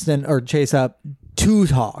an assistant or Chase up to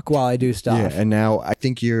talk while I do stuff. Yeah, and now I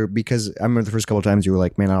think because I remember the first couple of times you were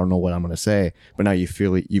like, man, I don't know what I'm going to say. But now you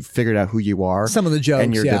feel it. You've figured out who you are. Some of the jokes,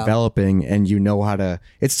 and you're developing and you know how to...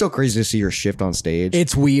 It's still crazy to see your shift on stage.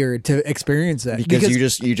 It's weird to experience it. Because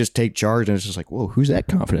you just take charge and it's just like, whoa, who's that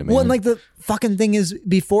confident, man? Well, and like the fucking thing is,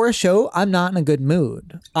 before a show, I'm not in a good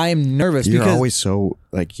mood. I am nervous. You're always so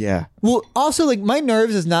like, yeah. Well, also like my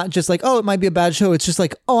nerves is not just like, oh, it might be a bad show. It's just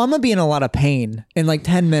like, oh, I'm gonna be in a lot of pain in like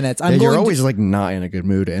 10 minutes. You're always like not in a good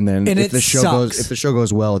mood, and then if the show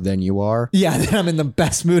goes well, then you are. Yeah, then I'm in the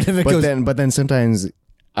best mood. And but then sometimes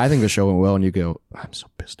I think the show went well, and you go, I'm so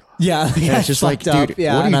pissed off. Yeah, and it's just like, dude, what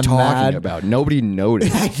are you talking about? Nobody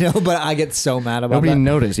noticed. I know, but I get so mad about Nobody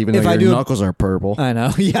noticed, even though your knuckles are purple. I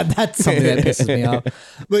know. Yeah, that's something that pisses me off.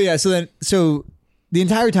 But yeah, so the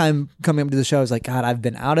entire time coming up to the show, I was like, God, I've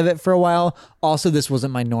been out of it for a while. Also, this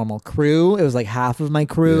wasn't my normal crew. It was like half of my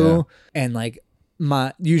crew. Yeah. And like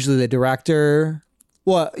usually the director.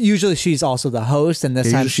 Well, usually she's also the host, and this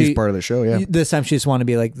time she's part of the show. Yeah. This time she just wanted to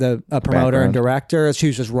be like a promoter and director. She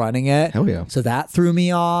was just running it. Hell yeah. So that threw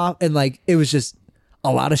me off, and like it was just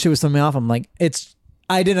a lot of shit was throwing me off. I'm like,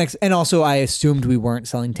 and also I assumed we weren't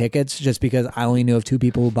selling tickets just because I only knew of 2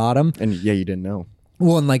 people who bought them. And yeah, you didn't know.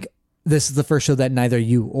 Well, and like this is the first show that neither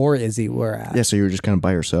you or Izzy were at. Yeah, so you were just kind of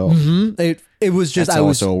by yourself. Mm-hmm. It was just, I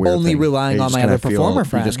was only relying on my other performer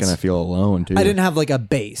friends. You just kind of feel alone too. I didn't have like a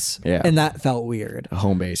base. Yeah. And that felt weird. A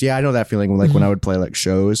home base. Yeah, I know that feeling when I would play like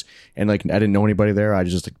shows and like I didn't know anybody there. I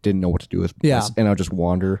just like, didn't know what to do with and I would just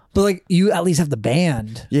wander. But like you at least have the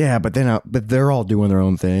band. Yeah, but they're all doing their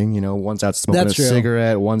own thing. You know, one's out smoking a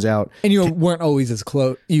cigarette, one's out. And you weren't always as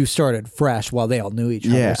close. You started fresh while they all knew each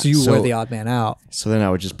other. Yeah, so you were the odd man out. So then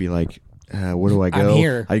I would just be like, where do I go? I'm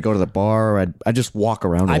here. I'd go to the bar. I'd just walk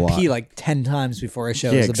around a lot. I'd pee like 10 times before a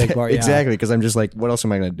show. Yeah, a big bar. Yeah. Exactly, because I'm just like, what else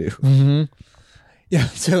am I going to do? Mm-hmm. Yeah,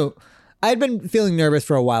 so I'd been feeling nervous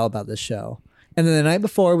for a while about this show. And then the night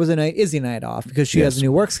before was a night Izzy night off because she has a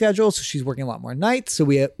new work schedule, so she's working a lot more nights. So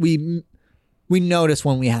we notice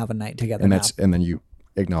when we have a night together. And then you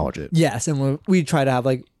acknowledge it. Yes, and we try to have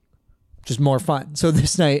like just more fun. So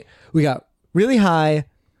this night we got really high.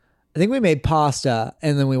 I think we made pasta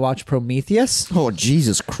and then we watched Prometheus. Oh,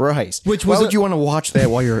 Jesus Christ. Why would you want to watch that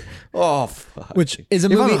while you're... Oh, fuck. Which is a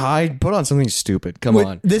movie... If I'm high, put on something stupid. Come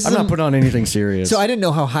on. I'm not putting on anything serious. So I didn't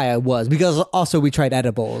know how high I was because also we tried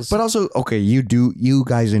edibles. But also, okay, you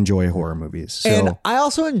guys enjoy horror movies. So. And I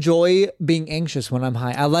also enjoy being anxious when I'm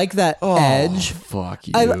high. I like that edge. Fuck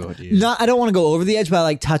you, dude. I don't want to go over the edge, but I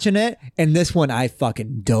like touching it. And this one, I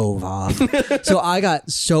fucking dove off. So I got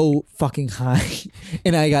so fucking high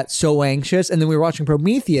and I got so anxious, and then we were watching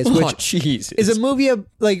Prometheus, which is a movie of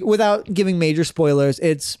like, without giving major spoilers,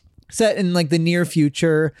 it's set in like the near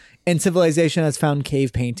future, and civilization has found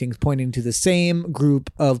cave paintings pointing to the same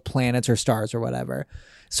group of planets or stars or whatever.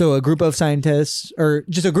 So a group of scientists, or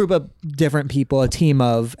just a group of different people, a team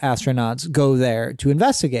of astronauts, go there to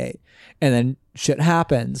investigate, and then shit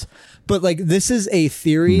happens. But like, this is a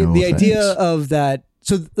theory. Idea of that.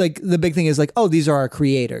 So like the big thing is like, oh, these are our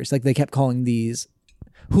creators. Like they kept calling these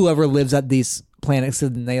whoever lives at these planets,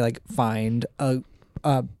 and they like find a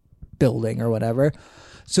building or whatever.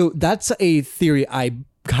 So that's a theory I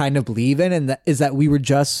kind of believe in, and that is that we were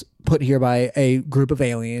just put here by a group of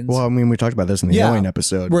aliens. Well, I mean, we talked about this in the alien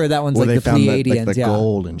episode, where that one's like the Pleiadians, the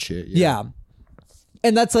gold and shit. Yeah,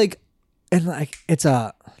 and that's like, and like it's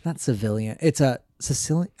not civilian, it's a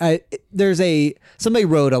Sicilian. Somebody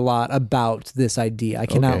wrote a lot about this idea. I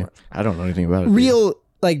cannot. Okay. I don't know anything about it. Real.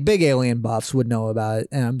 Like big alien buffs would know about it,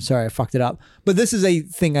 and I'm sorry I fucked it up. But this is a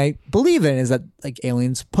thing I believe in, is that like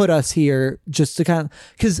aliens put us here just to kind of,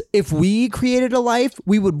 because if we created a life,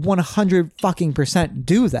 we would 100%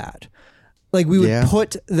 do that. Like we would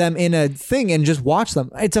put them in a thing and just watch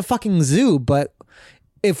them. It's a fucking zoo, but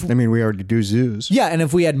we already do zoos. Yeah, and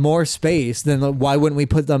if we had more space, then why wouldn't we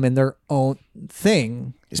put them in their own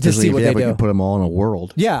thing? Especially to see what they do? We can put them all in a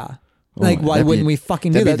world. Yeah. Like, why wouldn't we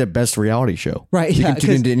fucking do that? That'd be the best reality show. Right, You yeah, can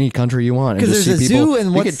tune into any country you want. Because there's a zoo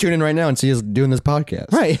and you can tune in right now and see us doing this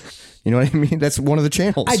podcast. Right. You know what I mean? That's one of the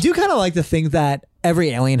channels. I do kind of like to think that every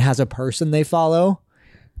alien has a person they follow.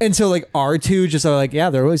 And so like R2 just are like, yeah,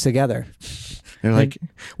 they're always together. They're like,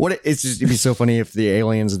 what? It's just, it'd be so funny if the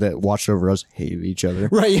aliens that watched over us hated each other.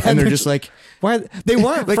 Right. Yeah, and they're just like, why? They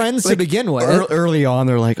weren't friends to begin with. Early on,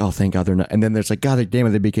 they're like, oh, thank God they're not. And then there's like, God damn it,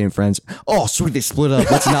 they became friends. Oh, sweet, they split up.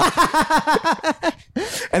 Let's not.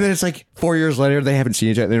 And then it's like 4 years later, they haven't seen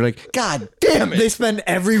each other. They're like, God damn it. They spend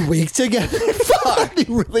every week together. Fuck.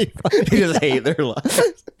 Really they just hate their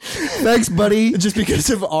lives. Thanks, buddy. Just because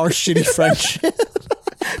of our shitty friendship.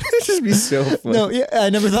 It'd just be so funny. No, yeah,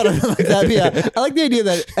 I never thought of it like that. But yeah, I like the idea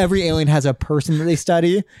that every alien has a person that they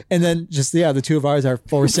study, and then just the two of ours are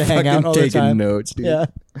forced to hang out all the time. Taking notes, dude. Yeah,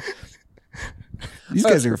 these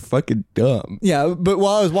guys are fucking dumb. Yeah, but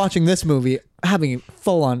while I was watching this movie, having a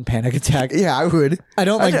full-on panic attack. Yeah, I would.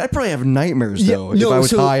 I'd probably have nightmares though if I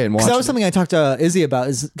was high and watching. That was something I talked to Izzy about,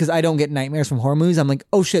 is because I don't get nightmares from horror movies. I'm like,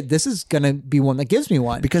 oh shit, this is gonna be one that gives me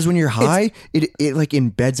one. Because when you're high, it like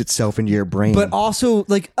embeds itself into your brain. But also,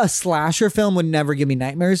 like, a slasher film would never give me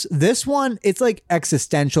nightmares. This one, it's like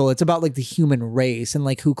existential. It's about like the human race and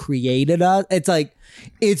like who created us. It's like,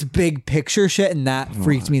 it's big picture shit, and that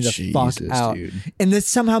freaks me the fuck out. Dude. And this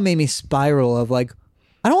somehow made me spiral of like,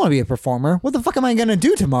 I don't want to be a performer. What the fuck am I gonna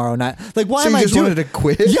do tomorrow night? Like, why am I just wanted to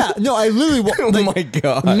quit? Yeah, no, I literally. Like, oh my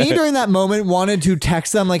God. Me during that moment wanted to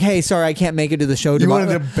text them like, "Hey, sorry, I can't make it to the show tomorrow." You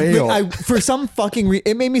wanted to bail. Like, for some fucking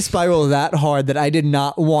it made me spiral that hard that I did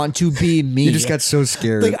not want to be me. You just got so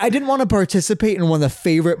scared. Like, I didn't want to participate in one of the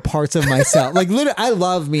favorite parts of myself. Like, literally, I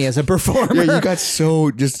love me as a performer. Yeah, you got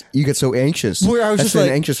so anxious. Where I was just like,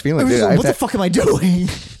 an anxious feeling. Dude, what the fuck am I doing?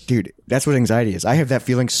 Dude, that's what anxiety is. I have that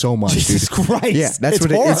feeling so much, Jesus dude. Christ. Yeah, that's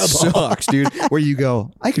what it sucks, dude. Where you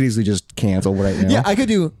go, I could easily just cancel right now. Yeah, I could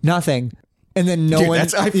do nothing. And then no one.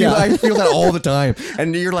 I feel that all the time.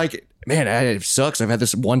 And you're like, man, it sucks. I've had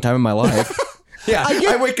this one time in my life. Yeah,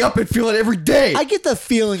 I wake up and feel it every day. I get the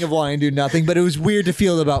feeling of wanting to do nothing, but it was weird to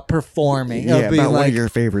feel about performing. Yeah, about one of your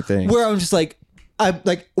favorite things. Where I'm just like,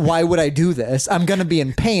 why would I do this? I'm gonna be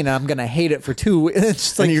in pain and I'm gonna hate it for 2 weeks. It's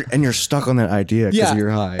just like, and you're stuck on that idea because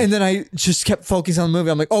you're high. And then I just kept focusing on the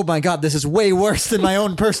movie. I'm like, oh my God, this is way worse than my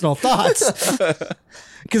own personal thoughts.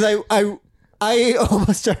 Because I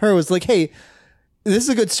almost to her was like, hey, this is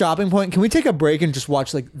a good stopping point. Can we take a break and just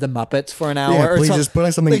watch like The Muppets for an hour? Yeah, please, or just put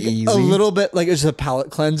on something like, easy. A little bit, like it's just a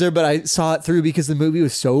palate cleanser, but I saw it through because the movie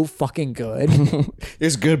was so fucking good.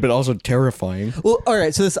 It's good, but also terrifying. Well, all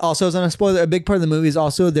right, so this also is on a spoiler. A big part of the movie is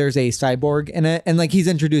also there's a cyborg in it, and like he's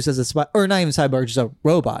introduced as or not even cyborg, just a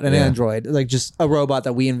robot, an android, like just a robot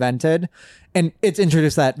that we invented. And it's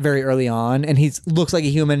introduced that very early on, and he looks like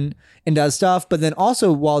a human and does stuff. But then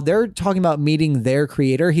also, while they're talking about meeting their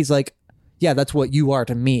creator, he's like, yeah, that's what you are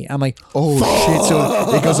to me. I'm like, oh shit!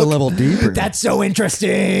 So it goes a level deeper. That's so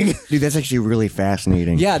interesting, dude. That's actually really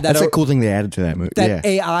fascinating. Yeah, that's a cool thing they added to that movie. That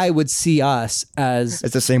AI would see us as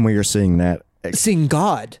it's the same way you're seeing that, seeing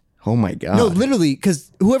God. Oh my God! No, literally,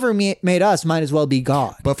 because whoever made us might as well be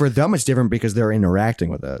God. But for them, it's different because they're interacting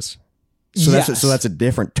with us. So that's a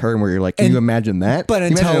different term where you're like, can you imagine that? But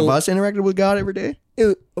imagine if us interacted with God every day.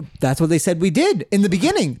 That's what they said we did in the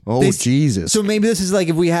beginning. Oh Jesus! So maybe this is like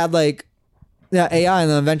if we had like. Yeah, AI, and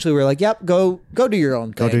then eventually we're like, "Yep, go do your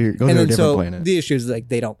own thing." Go to a different planet. The issue is like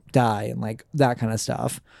they don't die and like that kind of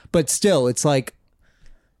stuff. But still, it's like,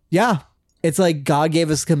 yeah, it's like God gave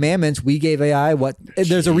us commandments. We gave AI what?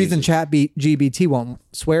 There's a reason ChatGPT won't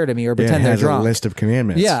swear to me or pretend they're drunk. A list of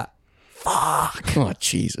commandments. Yeah. Fuck. Oh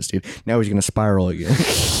Jesus, dude! Now he's gonna spiral again.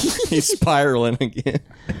 He's spiraling again.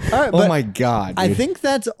 All right, oh my God, dude. I think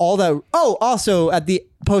that's all that. Oh, also at the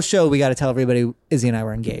post show, we got to tell everybody Izzy and I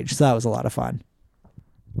were engaged, so that was a lot of fun.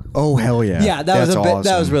 Oh hell yeah! Yeah, that's awesome.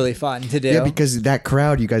 That was really fun to do. Yeah, because that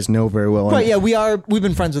crowd you guys know very well. Right? Yeah, we've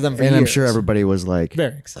been friends with them for years. And I'm sure everybody was like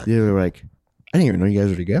very excited. They were like, I didn't even know you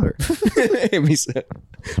guys were together.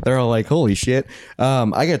 They're all like, holy shit. I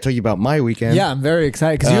got to tell you about my weekend. Yeah, I'm very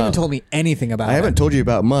excited because you haven't told me anything about it. I haven't told you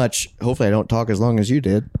about much. Hopefully I don't talk as long as you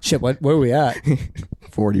did. Shit, where are we at?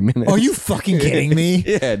 40 minutes. Are you fucking kidding me?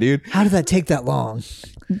 Yeah, dude. How did that take that long?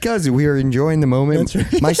 Because we were enjoying the moment.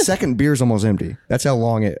 That's right. My second beer's almost empty. That's how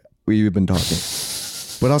long we've been talking.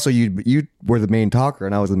 But also you were the main talker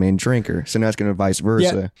and I was the main drinker. So now it's going to vice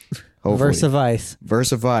versa. Yep. Hopefully.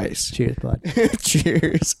 Versa vice. Cheers, bud.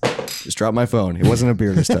 Cheers. Just dropped my phone. It wasn't a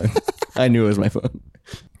beer this time. I knew it was my phone.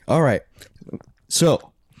 All right.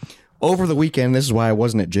 So, over the weekend, this is why I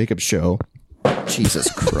wasn't at Jacob's show.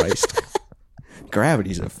 Jesus Christ.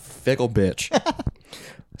 Gravity's a fickle bitch.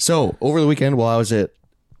 So, over the weekend, while I was at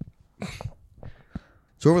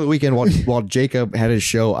So over the weekend, while Jacob had his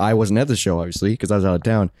show, I wasn't at the show, obviously, because I was out of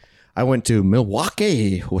town. I went to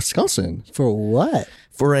Milwaukee, Wisconsin. For what?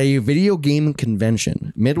 For a video game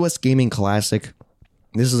convention. Midwest Gaming Classic.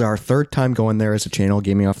 This is our third time going there as a channel,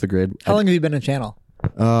 Gaming Off the Grid. How long have you been a channel?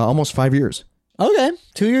 Almost 5 years. Okay.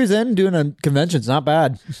 2 years in, doing a convention's not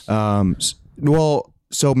bad. Well,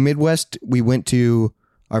 so Midwest, we went to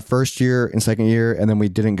our first year and second year, and then we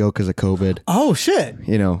didn't go because of COVID. Oh, shit.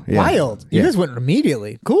 You know, yeah. Wild. You guys went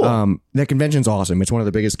immediately. Cool. That convention's awesome. It's one of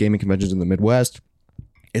the biggest gaming conventions in the Midwest.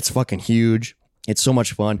 It's fucking huge. It's so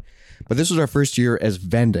much fun. But this was our first year as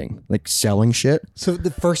vending, like selling shit. So the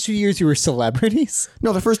first 2 years you were celebrities?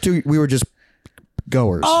 No, the first two, we were just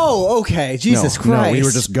goers. Oh, okay. Jesus Christ. No, we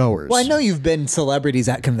were just goers. Well, I know you've been celebrities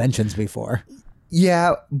at conventions before.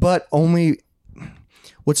 Yeah, but only...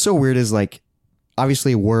 What's so weird is, like,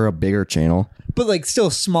 obviously we're a bigger channel. But, like, still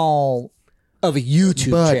small of a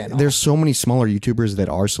YouTube channel. There's so many smaller YouTubers that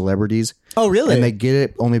are celebrities. Oh, really? And they get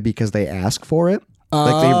it only because they ask for it.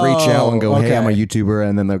 Like, they reach out and go, hey, I'm a YouTuber,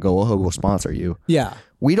 and then they'll go, oh, we'll sponsor you. Yeah.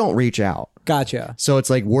 We don't reach out. Gotcha. So it's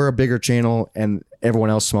like we're a bigger channel, and everyone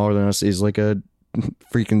else smaller than us is like a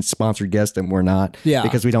freaking sponsored guest, and we're not. Yeah.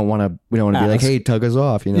 Because we don't want to be like, hey, tug us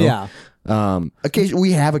off, you know? Yeah.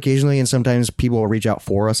 We have occasionally, and sometimes people will reach out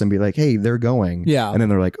for us and be like, hey, they're going. Yeah. And then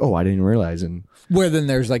they're like, oh, I didn't realize. And where then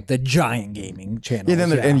there's like the giant gaming channels.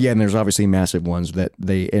 yeah, and there's obviously massive ones that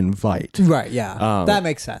they invite. Right, yeah. That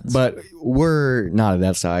makes sense. But we're not at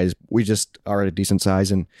that size. We just are at a decent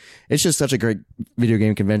size, and it's just such a great video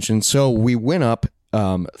game convention. So we went up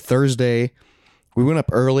Thursday. We went up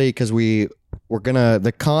early because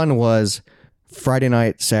the con was Friday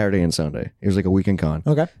night, Saturday, and Sunday. It was like a weekend con.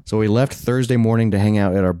 Okay. So we left Thursday morning to hang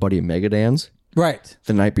out at our buddy Megadan's. Right.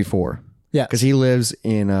 The night before. Yeah. Because he lives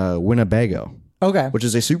in Winnebago. Okay. Which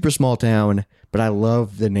is a super small town, but I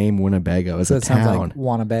love the name Winnebago as a town. Sounds like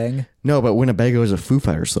Wanna Bang. No, but Winnebago is a Foo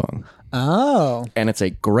Fighters song. Oh. And it's a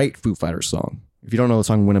great Foo Fighters song. If you don't know the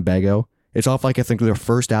song Winnebago, it's off like I think their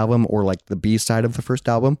first album or like the B side of the first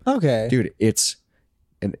album. Okay. Dude, it's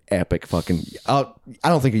an epic fucking... I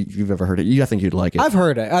don't think you've ever heard it. I think you'd like it. I've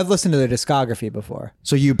heard it. I've listened to their discography before.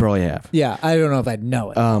 So you probably have. Yeah, I don't know if I'd know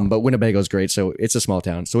it. But Winnebago's great, so it's a small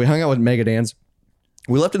town. So we hung out with Megadans.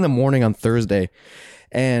 We left in the morning on Thursday,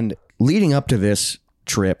 and leading up to this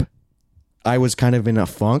trip, I was kind of in a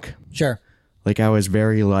funk. Sure. Like I was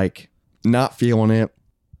very like not feeling it,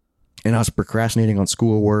 and I was procrastinating on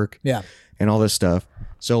schoolwork. Yeah. And all this stuff.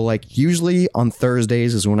 So like usually on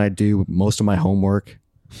Thursdays is when I do most of my homework.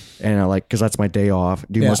 And I like, because that's my day off,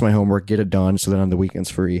 do most of my homework, get it done, so then on the weekend's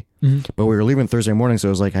free. Mm-hmm. But we were leaving Thursday morning, so I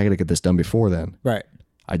was like, I got to get this done before then. Right.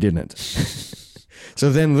 I didn't. So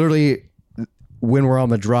then literally when we're on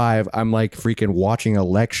the drive, I'm like freaking watching a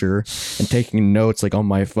lecture and taking notes like on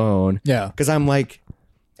my phone. Yeah. Because I'm like,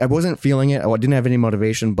 I wasn't feeling it. I didn't have any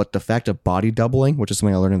motivation, but the fact of body doubling, which is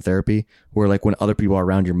something I learned in therapy, where like when other people are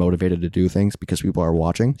around, you're motivated to do things because people are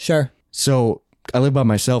watching. Sure. So I live by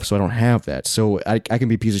myself, so I don't have that. So I can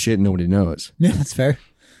be a piece of shit and nobody knows. Yeah, that's fair.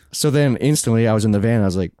 So then instantly I was in the van. I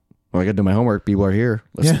was like, well, I got to do my homework. People are here.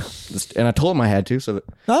 And I told them I had to. So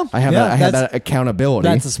that I had that accountability.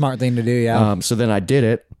 That's a smart thing to do, yeah. So then I did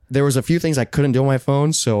it. There was a few things I couldn't do on my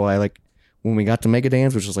phone. So I like, when we got to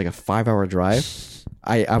Megadance, which was like a 5-hour drive,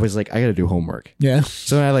 I was like, I got to do homework. Yeah.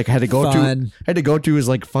 So then I like had to go to his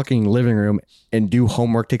like fucking living room and do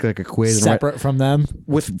homework, take like a quiz. Separate from them.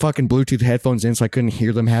 With fucking Bluetooth headphones in so I couldn't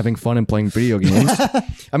hear them having fun and playing video games.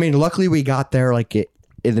 I mean, luckily we got there like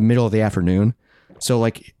in the middle of the afternoon. So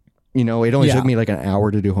like, you know, it only took me like an hour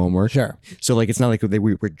to do homework. Sure. So like, it's not like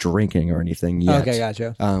we were drinking or anything yet. Okay,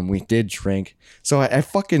 gotcha. We did drink. So I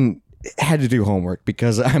fucking had to do homework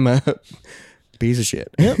because I'm a piece of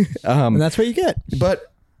shit. Yep. And that's what you get.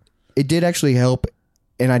 But it did actually help.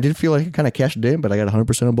 And I did feel like I kind of cashed it in, but I got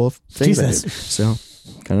 100% of both things. Jesus. So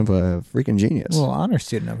kind of a freaking genius. A little honor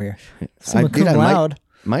student over here.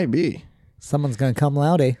 Might be. Someone's going to come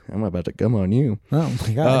loudy. I'm about to come on you. Oh,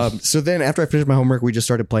 my God. So then after I finished my homework, we just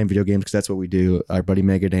started playing video games because that's what we do. Our buddy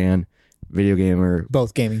Megadan, video gamer.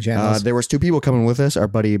 Both gaming channels. There was 2 people coming with us, our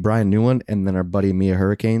buddy Brian Newland and then our buddy Mia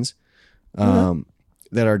Hurricanes,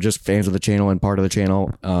 that are just fans of the channel and part of the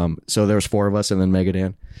channel. So there was 4 of us and then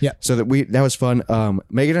Megadan. Yeah. So that was fun.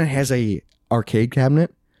 Megadan has a arcade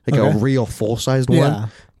cabinet, like a real full-sized one.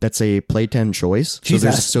 That's a Play 10 choice.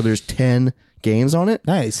 So there's 10 games on it.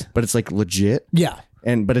 Nice. But it's like legit. Yeah.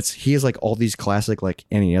 But he has like all these classic like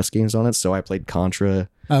NES games on it. So I played Contra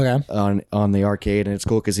on the arcade, and it's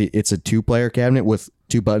cool because it's a 2-player cabinet with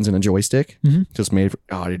 2 buttons and a joystick. Mm-hmm. Just made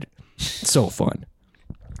dude, so fun.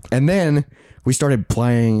 And then we started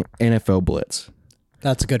playing NFL Blitz.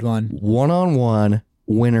 That's a good one. 1-on-1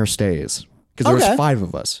 winner stays. Because there was 5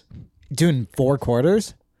 of us. Doing 4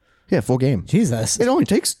 quarters? Yeah, full game. Jesus. It only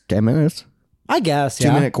takes 10 minutes. I guess,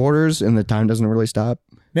 2-minute quarters, and the time doesn't really stop.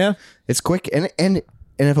 Yeah. It's quick, and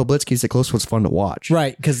NFL Blitz keeps it close, so it's fun to watch.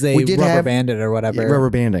 Right, because they rubber banded or whatever. Rubber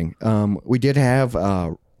banding. We did have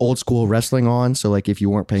old school wrestling on, so like if you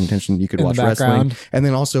weren't paying attention, you could watch wrestling. And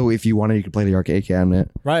then also, if you wanted, you could play the arcade cabinet.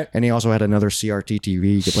 Right. And he also had another CRT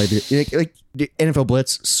TV. You could play the NFL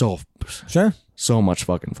Blitz. So much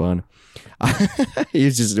fucking fun.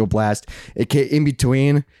 It's just a blast. It came in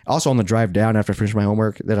between. Also on the drive down after I finished my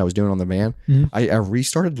homework that I was doing on the van, I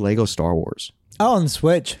restarted Lego Star Wars. Oh, on the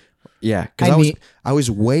Switch. Yeah, because I was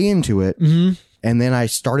way into it, and then I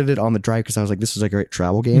started it on the drive because I was like, this is a great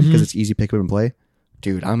travel game because it's easy pick up and play.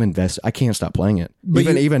 Dude, I'm invested. I can't stop playing it. But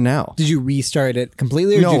even now. Did you restart it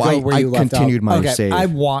completely? Or No, did you go where you left continued off? my save. I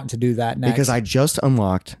want to do that next because I just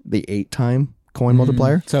unlocked the 8-time coin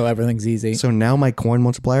multiplier. So everything's easy. So now my coin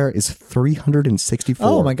multiplier is 364.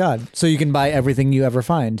 Oh my God. So you can buy everything you ever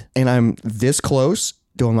find. And I'm this close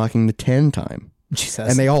to unlocking the 10-time. Jesus.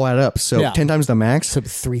 And they all add up. So 10 times the max. So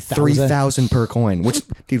 3,000. 3,000 per coin, which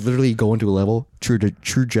they literally go into a level true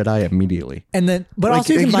Jedi immediately. And then, but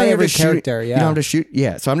also you can buy every character. You don't have to shoot.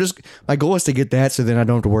 Yeah. So my goal is to get that so then I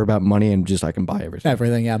don't have to worry about money and just I can buy everything.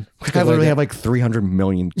 Everything, yeah. I literally have like 300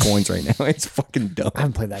 million coins right now. It's fucking dumb. I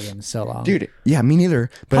haven't played that game in so long. Dude, yeah, me neither.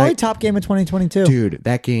 But Probably top game of 2022. Dude,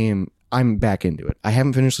 that game, I'm back into it. I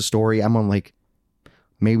haven't finished the story. I'm on like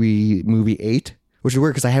maybe movie 8, which is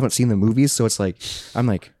weird because I haven't seen the movies. So it's like, I'm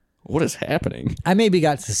like, what is happening? I maybe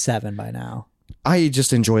got to 7 by now. I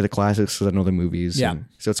just enjoy the classics because I know the movies. Yeah.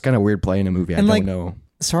 So it's kind of weird playing a movie I don't know.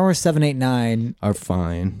 Star Wars 7, 8, 9 are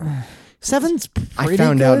fine. 7's pretty I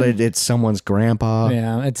found good. out that it's someone's grandpa.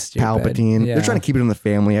 Yeah, it's stupid. Palpatine. Yeah. They're trying to keep it in the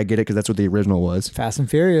family. I get it because that's what the original was. Fast and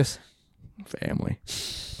Furious. Family.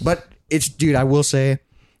 But it's, dude, I will say,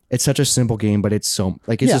 it's such a simple game, but it's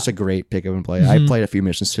just a great pick up and play. I played a few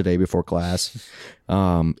missions today before class.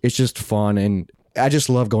 It's just fun, and I just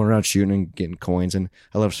love going around shooting and getting coins, and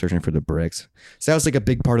I love searching for the bricks. So that was like a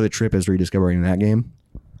big part of the trip is rediscovering that game,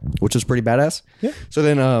 which was pretty badass. Yeah. So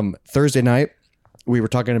then Thursday night, we were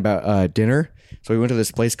talking about dinner. So we went to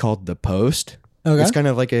this place called The Post. Okay. It's kind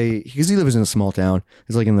of like because he lives in a small town.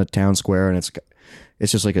 It's like in the town square, and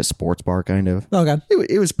it's just like a sports bar kind of. Okay.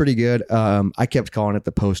 It was pretty good. I kept calling it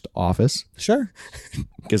the post office. Sure.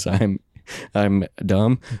 Because I'm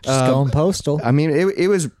dumb. Just going postal. I mean, it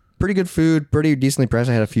was pretty good food, pretty decently priced.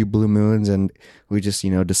 I had a few Blue Moons, and we just,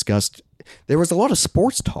 discussed. There was a lot of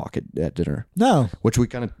sports talk at dinner. No. Which you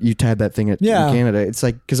had that thing in Canada. It's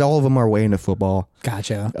like, because all of them are way into football.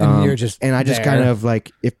 Gotcha. And you're just and I just kind of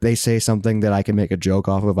like, if they say something that I can make a joke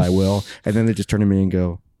off of, I will. And then they just turn to me and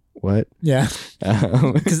go, what? Yeah.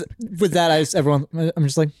 Because with that, I'm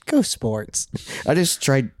just like, go sports. I just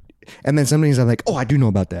tried. And then some days I'm like, oh, I do know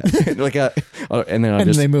about that. And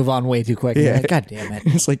then they move on way too quick. Yeah. Like, God damn it.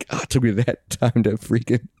 It's like, it took me that time to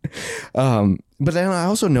freaking. But then I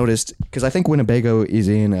also noticed, because I think Winnebago is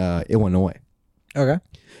in Illinois. Okay.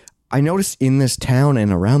 I noticed in this town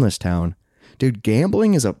and around this town, dude,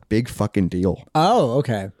 gambling is a big fucking deal. Oh,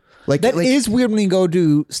 okay. That is weird when you go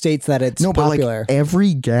to states that it's popular. But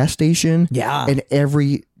every gas station, and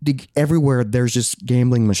everywhere there's just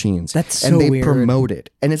gambling machines. That's so and they weird. promote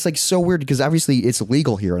it, and it's like so weird because obviously it's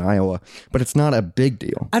legal here in Iowa, but it's not a big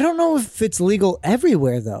deal. I don't know if it's legal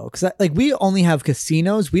everywhere though, because we only have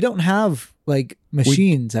casinos. We don't have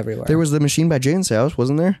machines everywhere. There was the machine by Jane's house,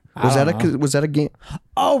 wasn't there? Was that a game?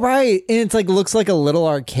 Oh right, and it's looks like a little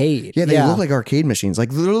arcade. Yeah, they look like arcade machines.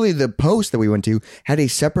 Like literally, the Post that we went to had a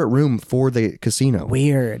separate room for the casino.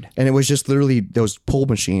 Weird. And it was just literally those pull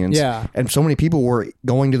machines. Yeah. And so many people were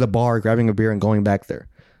going to the bar, grabbing a beer, and going back there.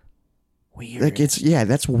 Weird.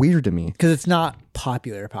 That's weird to me. Because it's not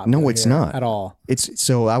popular. No, it's not at all.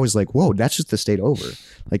 So I was like, whoa, that's just the state over.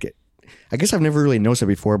 I guess I've never really noticed it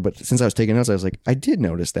before, but since I was taking notes, I was like, I did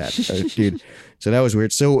notice that, dude. So that was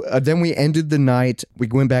weird. So then we ended the night. We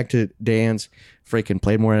went back to Dan's, freaking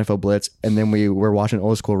played more NFL Blitz, and then we were watching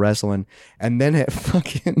old school wrestling. And then at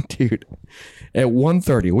fucking, dude, at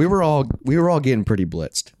 1:30, we were all getting pretty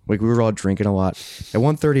blitzed. We were all drinking a lot. At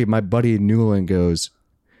 1:30, my buddy Newland goes,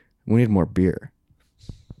 we need more beer.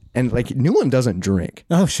 And Newland doesn't drink.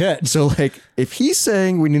 Oh shit. So if he's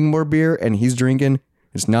saying we need more beer and he's drinking,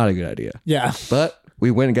 it's not a good idea. Yeah. But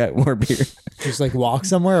we went and got more beer. Just walk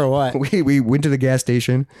somewhere or what? We went to the gas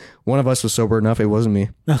station. One of us was sober enough. It wasn't me.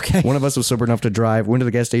 Okay. One of us was sober enough to drive. Went to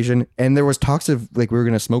the gas station, and there was talks of we were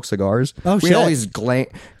going to smoke cigars. Oh, we shit. had all these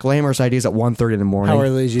glamorous ideas at 1:30 in the morning. How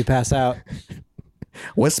early did you pass out?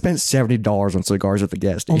 Wes spent $70 on cigars at the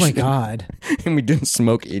gas Oh station. my God. And we didn't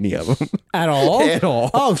smoke any of them. At all? At all.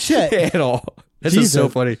 Oh shit. At all. That's just so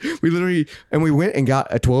funny. We went and got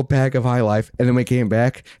a 12-pack of High Life, and then we came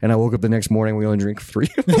back, and I woke up the next morning, we only drink 3.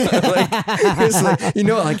 It's like, you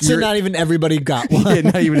know, like So not even everybody got one. yeah,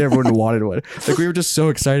 not even everyone wanted one. Like we were just so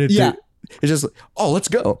excited. Yeah. It's just like, oh, let's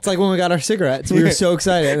go. It's like when we got our cigarettes. We were so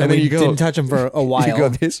excited. And, then we you go- didn't touch them for a while. You go,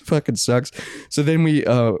 this fucking sucks. So then we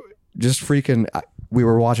just freaking, we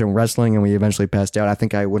were watching wrestling, and we eventually passed out. I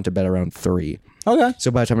think I went to bed around 3. Okay. So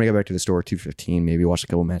by the time I got back to the store, 2:15, maybe watched a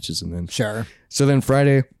couple matches, and then Sure. So then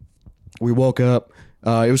Friday, we woke up.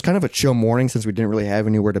 It was kind of a chill morning since we didn't really have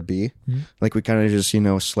anywhere to be. Like we kind of just,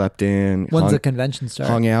 slept in. When's the convention start?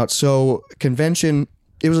 Hung out. So convention,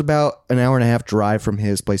 it was about an hour and a half drive from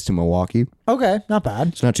his place to Milwaukee. Okay. Not bad.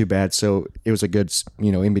 It's not too bad. So it was a good,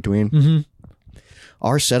 in between.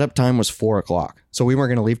 Our setup time was 4:00. So we weren't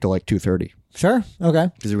going to leave till like 2:30 Sure. Okay.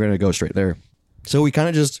 because we were going to go straight there. So we kind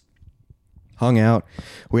of just hung out.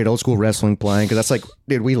 We had old school wrestling playing because that's like,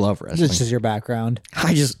 dude, we love wrestling. This is your background.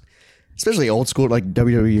 Especially old school, like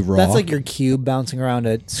WWE Raw. That's like your cube bouncing around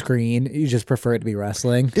a screen. You just prefer it to be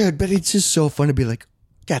wrestling. Dude, but it's just so fun to be like,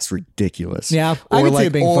 that's ridiculous. Yeah, I could see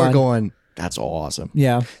it being fun. Going, that's awesome.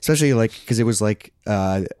 Yeah. Especially like, because it was like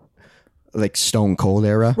Stone Cold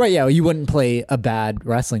era. Right. Yeah. You wouldn't play a bad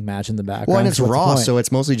wrestling match in the background. Well, and it's What's the Raw, point? so it's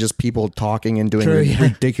mostly just people talking and doing True, yeah.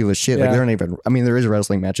 ridiculous shit. Like Yeah. they're not even. I mean, there is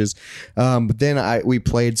wrestling matches, but then we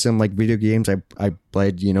played some like video games. I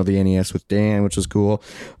played the NES with Dan, which was cool.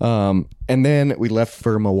 And then we left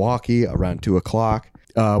for Milwaukee around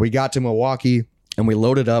 2:00. We got to Milwaukee and we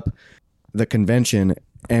loaded up the convention,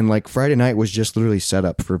 and like Friday night was just literally set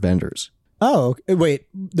up for vendors. Oh, wait.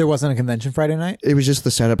 There wasn't a convention Friday night? It was just the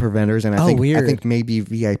setup for vendors, and I weird. think maybe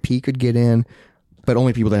VIP could get in, but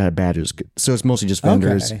only people that had badges. So it's mostly just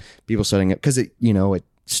vendors, Okay. people setting up because it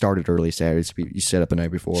started early Saturday. So you set up the night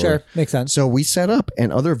before. Sure. Makes sense. So we set up,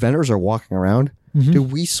 and other vendors are walking around.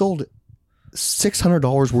 Dude, we sold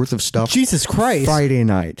 $600 worth of stuff Jesus Christ. Friday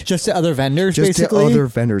night. Just to other vendors, Just basically? to other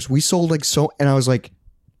vendors. We sold like so, and I was like,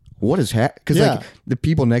 what is because Yeah. like the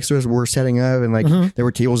people next to us were setting up, and like there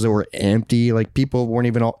were tables that were empty, like people weren't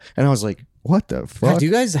even all, and I was like, what the fuck? God, do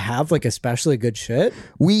you guys have like especially good shit?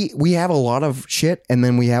 We have a lot of shit, and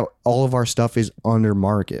then we have all of our stuff is under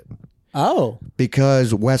market Oh.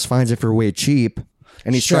 because Wes finds it for way cheap,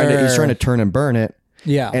 and he's trying to turn and burn it.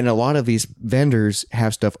 Yeah. And a lot of these vendors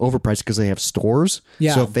have stuff overpriced because they have stores.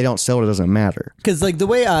 Yeah. So if they don't sell it, it doesn't matter. Because like the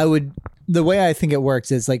way I think it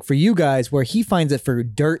works is like for you guys where he finds it for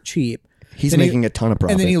dirt cheap. He's then making a ton of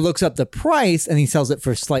profit. And then he looks up the price and he sells it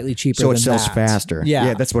for slightly cheaper. so it than sells that. faster.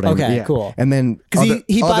 Yeah. That's what I mean. Okay, Yeah. cool. And then Because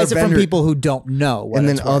he buys it from vendor- people who don't know what and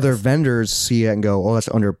then it's worth. other vendors see it and go, oh, that's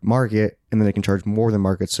under market. And then they can charge more than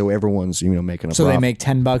market. So everyone's, making a So profit. they make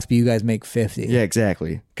 $10, but you guys make 50. Yeah,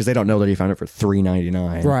 exactly. Because they don't know that he found it for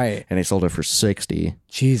 $3.99. Right. And they sold it for $60.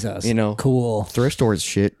 Jesus. Cool. Thrift stores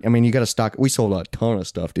shit. I mean, you got to stock. We sold a ton of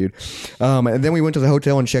stuff, dude. And then we went to the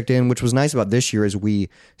hotel and checked in, which was nice about this year is we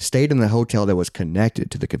stayed in the hotel that was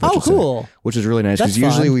connected to the convention center, cool. which is really nice because That's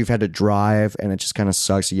usually fun. we've had to drive and it just kind of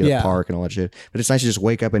sucks. You get Yeah. a park and all that shit. But it's nice to just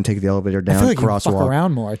wake up and take the elevator I down, feel like you crosswalk. fuck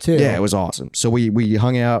around more too. Yeah, it was awesome. So we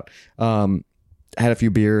hung out, had a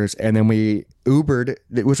few beers, and then we Ubered,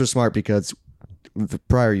 which was smart because the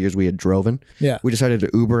prior years we had driven. Yeah. We decided to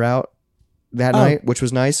Uber out that night, which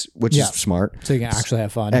was nice, which Yeah. is smart. So you can actually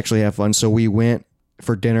have fun. Actually have fun. So we went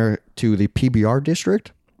for dinner to the PBR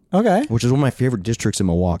district, Okay. which is one of my favorite districts in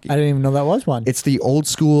Milwaukee. I didn't even know that was one. It's the old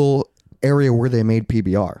school area where they made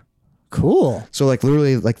PBR. Cool. So like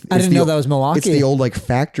literally like I didn't know that was Milwaukee. It's the old like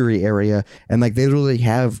factory area, and like they literally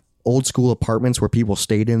have old school apartments where people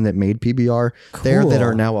stayed in that made PBR there that Cool.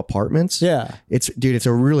 are now apartments. Yeah. It's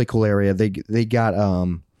a really cool area. They got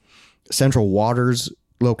Central Waters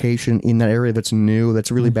location in that area that's new.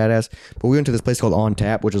 That's really badass. But we went to this place called On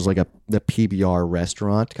Tap, which is like the PBR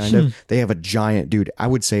restaurant kind of. They have a giant, dude. I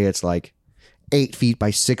would say it's like 8 feet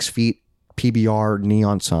by 6 feet PBR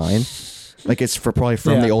neon sign. Like it's probably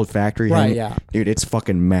from Yeah. the old factory. Right, hang- yeah. Dude, it's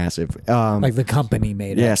fucking massive. Like the company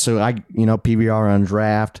made it. Yeah, so PBR on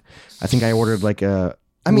draft. I think I ordered like a.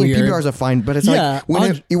 I mean, Weird. PBR is a fine, but it's Yeah, like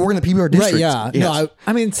when you work in the PBR district. Right, yeah. Yes. No,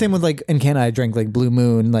 I mean, same with like in Canada, I drink like Blue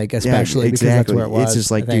Moon, like especially because that's where it was. It's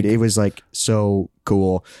just like, I think. dude, it was like so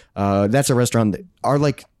cool. That's a restaurant. Our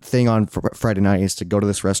like thing on Friday night is to go to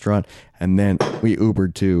this restaurant, and then we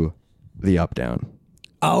Ubered to the Up Down.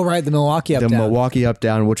 Oh, right. The Milwaukee Up The Down. Milwaukee Up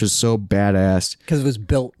Down, which is so badass. Because it was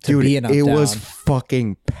built to Dude, be an Up it Down. was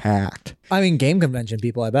fucking packed. I mean, game convention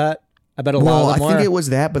people, I bet a lot Well, of I them think were. it was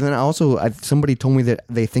that, but then somebody told me that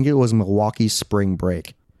they think it was Milwaukee spring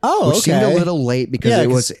break. Oh, which seemed a okay. little late because Yeah, it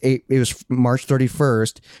was March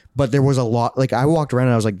 31st, but there was a lot. Like I walked around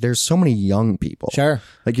and I was like, there's so many young people. Sure.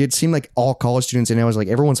 Like it seemed like all college students, and I was like,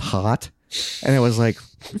 everyone's hot, and it was like,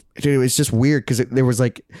 dude, it was just weird because there was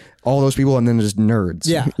like all those people and then there's nerds.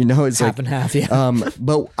 Yeah. You know, it's Half like and half, yeah.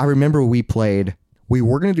 But I remember we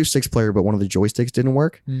were gonna do 6-player, but one of the joysticks didn't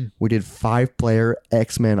work. We did 5-player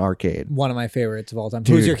X-Men arcade. One of my favorites of all time.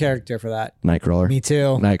 Who's your character for that? Nightcrawler. Me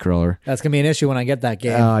too. Nightcrawler. That's going to be an issue when I get that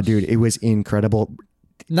game. Dude, it was incredible.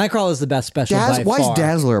 Nightcrawler is the best special by Why far. is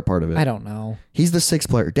Dazzler a part of it? I don't know. He's the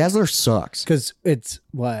 6-player. Dazzler sucks. Because it's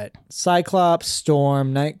what? Cyclops,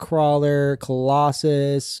 Storm, Nightcrawler,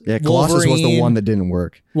 Colossus, Yeah, Colossus was the one that didn't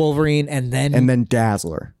work. Wolverine, and then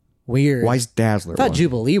Dazzler. weird. Why is Dazzler? I thought one?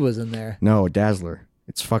 Jubilee was in there. No, Dazzler.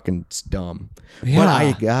 It's dumb.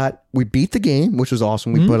 Yeah. But we beat the game, which was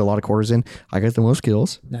awesome. We put a lot of quarters in. I got the most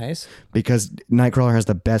kills Nice. because Nightcrawler has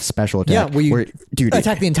the best special attack. Yeah, where you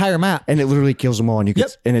attack the entire map. and it literally kills them all. And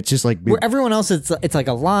and it's just like Where everyone else, it's like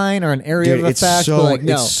a line or an area Dude, of it's effect. so- but like,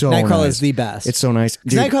 no, it's so Nightcrawler nice. is the best. it's so nice. 'Cause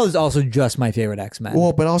Dude, Nightcrawler is also just my favorite X-Men.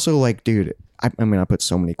 well, but also like, dude, I mean, I put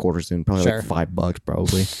so many quarters in, probably Sure. like $5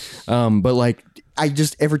 probably. But like, I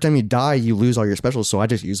just every time you die, you lose all your specials, so I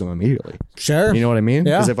just use them immediately. Sure. You know what I mean?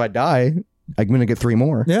 Yeah. Because if I die, I'm gonna get 3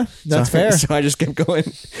 more. Yeah, that's so, fair. So I just kept going.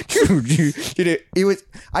 Dude, it was.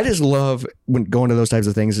 I just love when going to those types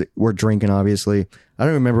of things. We're drinking, obviously. I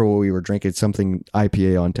don't remember what we were drinking. Something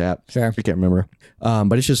IPA on tap. Sure. I can't remember.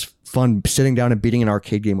 But it's just fun sitting down and beating an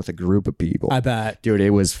arcade game with a group of people. I bet. Dude, it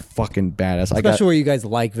was fucking badass. Especially where you guys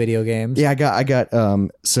like video games. I got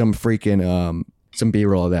some freaking some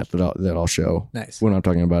B-roll of that I'll show. Nice. When I'm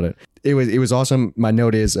talking about it. It was awesome. My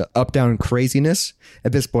note is up down craziness.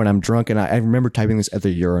 At this point, I'm drunk and I remember typing this at the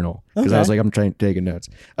urinal because I was like, I'm trying to take notes.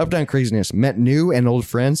 Up down craziness. Met new and old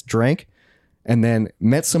friends, drank, and then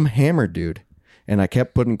met some hammered dude, and I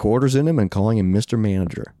kept putting quarters in him and calling him Mr.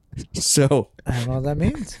 Manager. So I don't know what that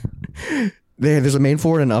means. there's a main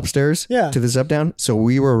floor and an upstairs Yeah. to this up down. So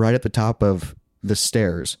we were right at the top of the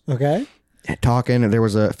stairs. Okay. Talking, and there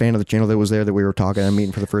was a fan of the channel that was there that we were talking and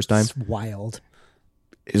meeting for the first time. It's wild.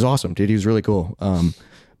 It was awesome, dude. He was really cool.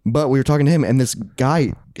 But we were talking to him, and this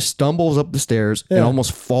guy stumbles up the stairs and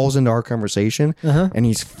almost falls into our conversation, and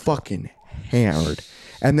he's fucking hammered.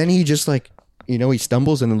 And then he just like, he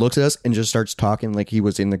stumbles and then looks at us and just starts talking like he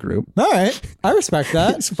was in the group. All right. I respect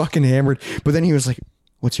that. He's fucking hammered. But then he was like,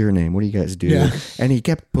 "What's your name? What do you guys do?" Yeah. And he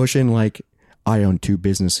kept pushing like, "I own 2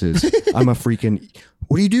 businesses. I'm a freaking."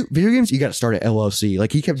 What do you do? Video games? You got to start an LLC.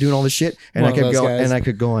 Like he kept doing all this shit, and One I of kept those going, guys. and I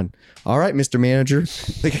could go on. All right, Mr. Manager.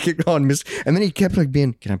 Like I kept going, and then he kept like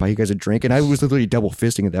being, "Can I buy you guys a drink?" And I was literally double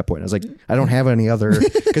fisting at that point. I was like, "I don't have any other,"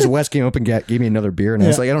 because Wes came up and gave me another beer, and I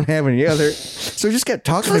was like, "I don't have any other." So he just kept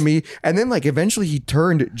talking to me, and then like eventually he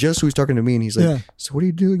turned just who was talking to me, and he's like, "So what do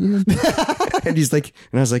you do again?" And he's like,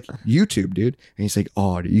 and I was like, "YouTube, dude." And he's like,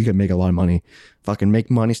 "Oh, dude, you can make a lot of money. Fucking make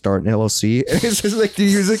money, start an LLC." And it's just like, dude,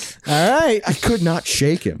 he was like, All right. I could not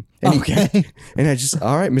shake him. And Okay. and I just,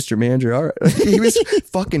 all right, Mr. Manager, all right. He was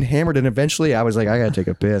fucking hammered. And eventually I was like, I got to take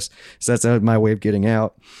a piss. So that's my way of getting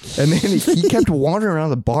out. And then he kept wandering around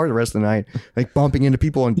the bar the rest of the night, like bumping into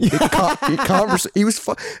people and he was,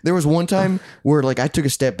 there was one time where like I took a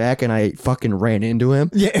step back and I fucking ran into him.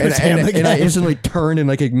 Yeah, it was and, him and I again. instantly turned and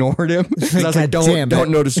like ignored him. 'Cause I was like, God damn it.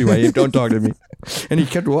 don't notice who I am. Don't talk to me. And he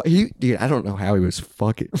kept, dude, I don't know how he was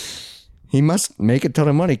fucking. He must make a ton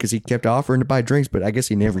of money because he kept offering to buy drinks, but I guess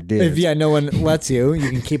he never did. If no one lets you, you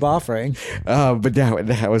can keep offering. But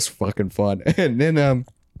that was fucking fun. And then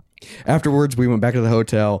afterwards, we went back to the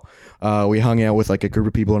hotel. We hung out with like a group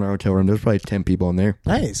of people in our hotel room. There was probably 10 people in there.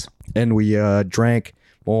 Nice. And we drank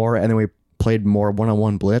more, and then we played more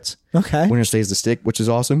one-on-one blitz. Okay. Winner stays the stick, which is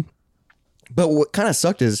awesome. But what kind of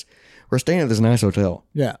sucked is we're staying at this nice hotel.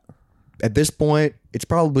 Yeah. At this point, it's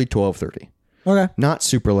probably 12:30. Okay. Not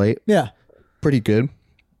super late. Yeah. Pretty good.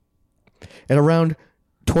 At around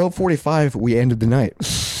 12:45, we ended the night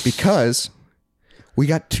because we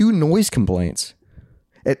got 2 noise complaints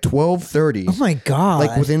at 12:30. Oh my God.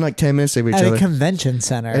 Like within like 10 minutes of each At other. a convention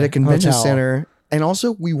center. At a convention hotel. center. And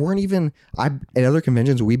also, we weren't even, at other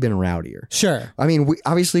conventions, we've been rowdier. Sure. I mean,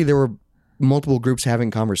 obviously there were multiple groups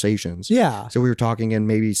having conversations. Yeah. So we were talking, and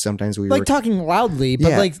maybe sometimes we Like were talking loudly, but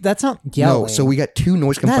Yeah. like that's not yelling. No, so we got 2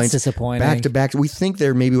 noise complaints disappointing. back to back. We think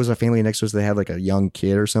there maybe was a family next to us that had like a young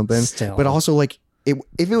kid or something. Still. But also like if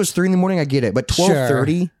it was 3 a.m, I get it. But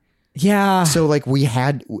 12:30. Yeah. So like we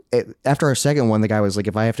had after our second one, the guy was like,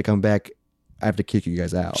 "If I have to come back, I have to kick you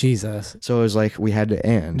guys out." Jesus. So it was like we had to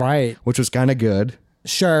end, Right. which was kind of good.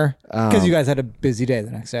 Sure. Because you guys had a busy day the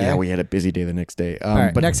next day. Yeah, we had a busy day the next day. All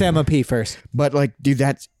right. But Next day I'm gonna pee first. But like, dude,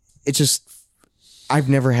 it's just, I've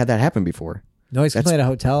never had that happen before. Noise complaint at a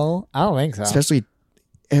hotel? I don't think so. Especially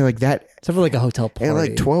like that. Except for like a hotel party. At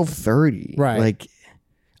like 12:30. Right. Like,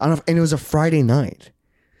 I don't know. And it was a Friday night.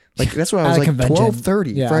 Like, that's what I was like,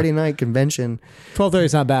 12:30, Friday night convention. 12:30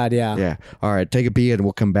 is not bad, yeah. Yeah. All right, take a pee and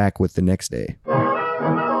we'll come back with the next day.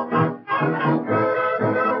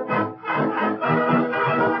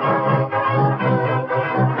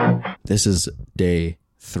 This is day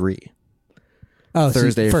 3. Oh,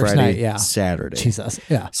 Thursday, so first Friday, night, yeah. Saturday. Jesus,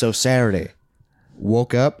 yeah. So Saturday,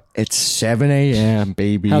 woke up at 7 a.m.,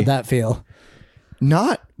 baby. How'd that feel?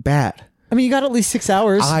 Not bad. I mean, you got at least 6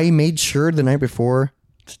 hours. I made sure the night before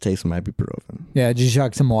to take some ibuprofen. Yeah, did you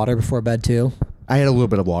chug some water before bed too? I had a little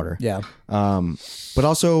bit of water. Yeah. But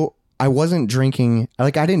also, I wasn't drinking.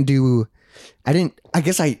 Like, I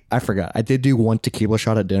guess I forgot. I did do 1 tequila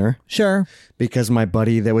shot at dinner. Sure. Because my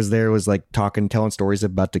buddy that was there was like telling stories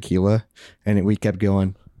about tequila. And we kept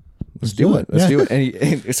going, let's do it. Let's do it.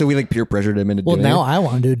 And so we like peer pressured him into doing it. Well, now I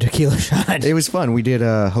want to do a tequila shot. It was fun. We did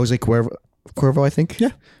Jose Cuervo, I think.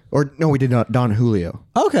 Yeah. Or no, we did Don Julio.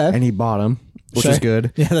 Okay. And he bought him, which was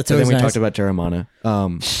good. Yeah, that's always always then we nice. talked about Terramana.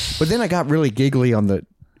 But then I got really giggly on the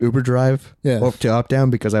Uber drive up to up down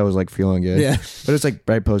because I was like feeling good. Yeah. But it's like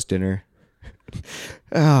right post dinner.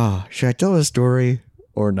 Oh, should I tell a story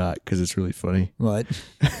or not? Because it's really funny. What?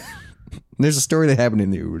 There's a story that happened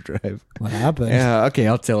in the Uber drive. What happened? Yeah, okay,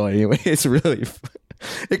 I'll tell it anyway. It's really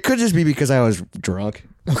it could just be because I was drunk.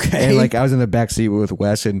 Okay. And like I was in the back seat with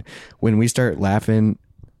Wes, and when we start laughing,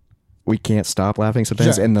 we can't stop laughing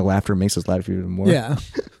sometimes, and the laughter makes us laugh even more. Yeah.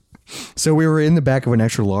 So we were in the back of an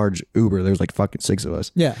extra large Uber. There was like fucking 6 of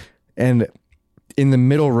us. Yeah. And in the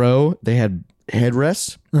middle row, they had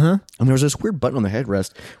headrests. Uh-huh. And there was this weird button on the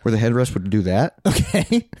headrest where the headrest would do that.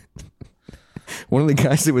 Okay. One of the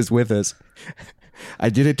guys that was with us, I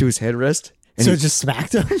did it to his headrest. And so he it just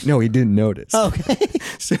smacked him? No, he didn't notice. Okay.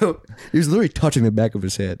 So he was literally touching the back of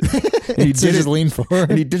his head. And he so just leaned forward.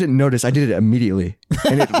 And he didn't notice. I did it immediately.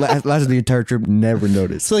 And it lasted the entire trip, never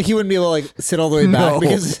noticed. So like he wouldn't be able to like sit all the way back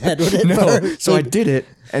because his head would hit first. So I did it,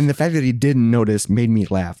 and the fact that he didn't notice made me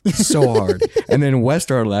laugh so hard. And then Wes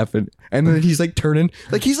started laughing, and then he's like turning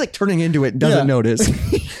into it, doesn't notice.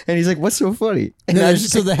 And he's like, "What's so funny?" And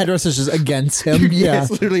so the headrest is just against him. Yeah,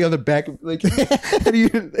 it's literally on the back. Like, how do you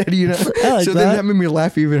know? Like so then that made me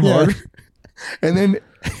laugh even harder. And then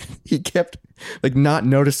he kept like not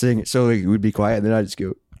noticing, so like, he would be quiet, and then I just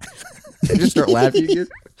go and just start laughing again.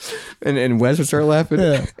 And Wes would start laughing.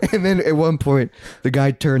 Yeah. And then at one point, the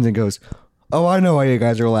guy turns and goes, "Oh, I know why you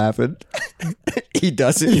guys are laughing." He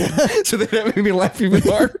doesn't. Yeah. So then that made me laugh even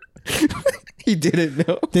harder. He didn't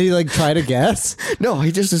know. Did he like try to guess? No,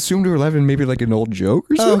 he just assumed we were laughing maybe like an old joke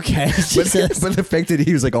or something. Okay. But the fact that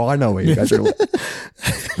he was like, "Oh, I know why you guys are laughing."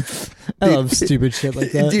 I love stupid shit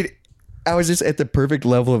like that. Dude, I was just at the perfect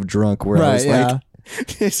level of drunk where I was like,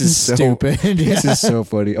 this is so stupid. This is so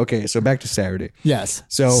funny. Okay, so back to Saturday. Yes.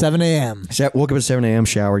 So 7 a.m. Woke up at 7 a.m.,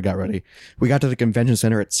 showered, got ready. We got to the convention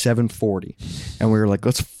center at 7:40, and we were like,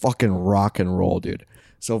 let's fucking rock and roll, dude.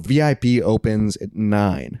 So VIP opens at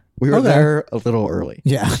 9. We were there a little early.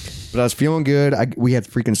 Yeah. But I was feeling good. We had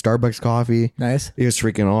freaking Starbucks coffee. Nice. It was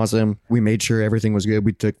freaking awesome. We made sure everything was good.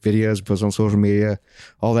 We took videos, posted on social media,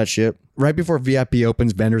 all that shit. Right before VIP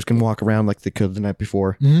opens, vendors can walk around like they could the night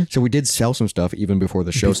before. Mm-hmm. So we did sell some stuff even before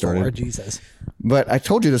the show started. Jesus. But I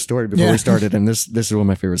told you the story before we started, and this is one of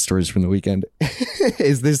my favorite stories from the weekend.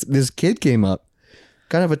 Is this kid came up,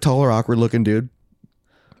 kind of a taller, awkward looking dude,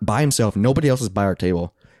 by himself. Nobody else is by our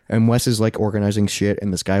table. And Wes is like organizing shit,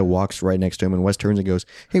 and this guy walks right next to him, and Wes turns and goes,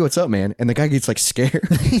 "Hey, what's up, man?" And the guy gets like scared.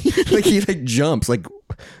 Like he like jumps, like,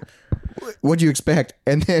 what'd you expect?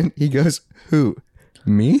 And then he goes, "Who?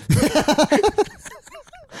 Me?"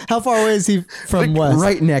 How far away is he from like, Wes?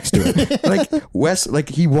 Right next to him. Like Wes, like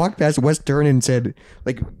he walked past Wes, turned and said,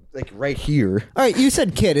 like right here. All right, you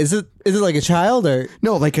said kid. Is it like a child or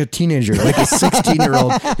no, like a teenager, like a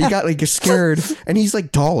 16-year-old? He got like scared, and he's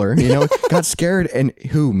like taller, got scared, and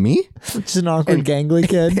who, me? Just an awkward gangly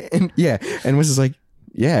kid. And and Wes is like,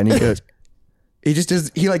 yeah, and he goes. He just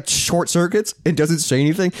does. He like short circuits and doesn't say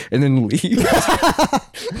anything, and then leaves.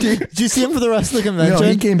 Dude, did you see him for the rest of the convention? No,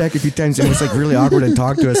 he came back a few times and was like really awkward and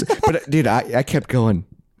talked to us. But dude, I kept going.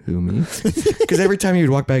 Who, me? Because every time he would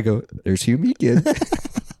walk by, I go, "There's Hugh, me, kid."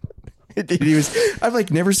 Dude, I've like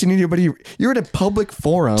never seen anybody. You're at a public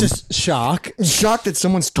forum, just shocked that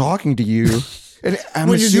someone's talking to you. And I'm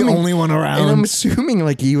when assuming, you're the only one around. And I'm assuming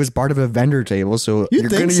like he was part of a vendor table, so you're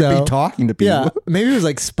going to be talking to people. Yeah, maybe he was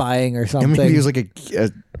like spying or something. And maybe he was like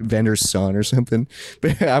a vendor's son or something.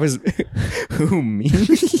 But I was, who, me?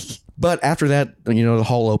 But after that, the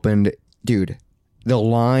hall opened. Dude, the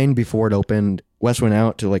line before it opened Wes went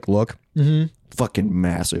out to like look. Mm-hmm. Fucking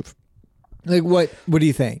massive. Like what do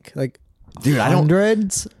you think? Like, dude,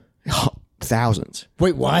 hundreds? Thousands.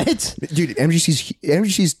 Wait, what? Dude,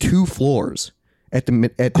 MGC's 2 floors at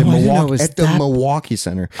the Milwaukee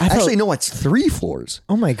Center. Actually, no, it's 3 floors.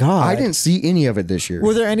 Oh my God. I didn't see any of it this year.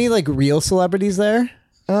 Were there any like real celebrities there?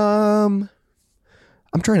 I'm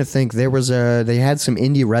trying to think. They had some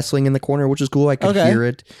indie wrestling in the corner, which is cool. I could hear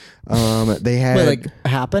it. They had like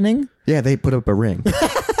happening. Yeah, they put up a ring.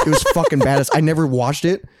 It was fucking badass. I never watched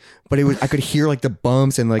it, but I could hear like the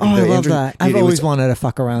bumps and like. I love that. I've always wanted to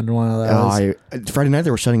fuck around in one of those. Friday night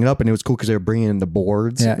they were setting it up, and it was cool because they were bringing in the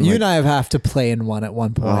boards. Yeah, you and I have to play in one at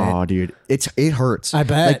one point. Oh, dude, it hurts. I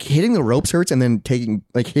bet. Like hitting the ropes hurts, and then hitting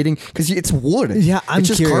because it's wood. Yeah, it's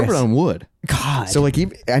just curious. carpet on wood. God. So like,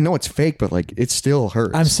 I know it's fake, but like, it still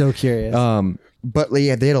hurts. I'm so curious. But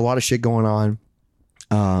yeah, they had a lot of shit going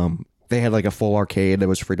on. They had like a full arcade that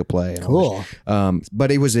was free to play. Cool.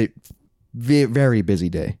 But it was a very busy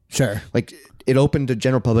day. Sure. Like it opened to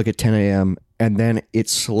general public at 10 a.m. and then it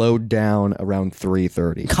slowed down around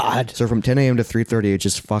 3:30. God. So from 10 a.m. to 3:30, it's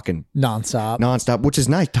just fucking nonstop, which is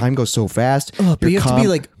nice. Time goes so fast. But you have to be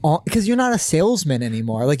like, because you're not a salesman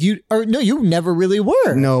anymore. Like you never really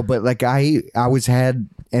were. No, but like I always had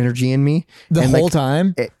energy in me the whole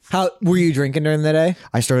time. How were you drinking during the day?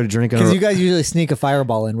 I started drinking because you guys usually sneak a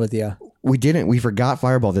Fireball in with you. We didn't. We forgot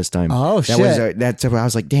Fireball this time. Oh, shit. That's I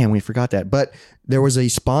was like, damn, we forgot that. But there was a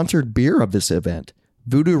sponsored beer of this event.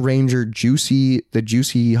 Voodoo Ranger the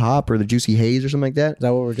Juicy Hop or the Juicy Haze or something like that. Is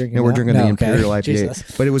that what we're drinking? No, we're drinking the Imperial IPA.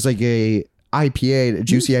 Jesus. But it was like a IPA, a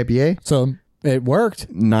Juicy IPA. So it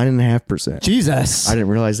worked. 9.5%. Jesus. I didn't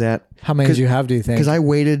realize that. How many did you have, do you think? Because I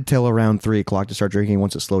waited till around 3 o'clock to start drinking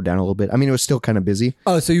once it slowed down a little bit. I mean, it was still kind of busy.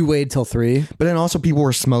 Oh, so you waited till 3? But then also people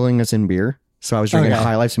were smuggling us in beer. So I was drinking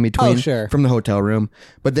High Lifes in between from the hotel room.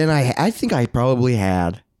 But then I think I probably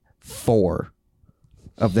had 4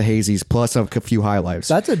 of the hazies plus a few High Lifes.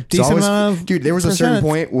 That's a decent amount of dude, there was a certain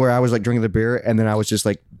point where I was like drinking the beer and then I was just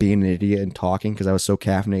like being an idiot and talking because I was so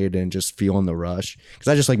caffeinated and just feeling the rush. Because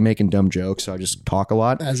I just like making dumb jokes. So I just talk a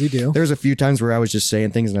lot. As you do. There's a few times where I was just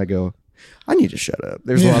saying things and I go, I need to shut up.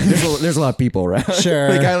 There's a lot of people around. Sure.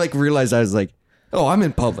 Like I like realized I was like, oh, I'm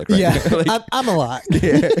in public right now. Like, I'm a lot.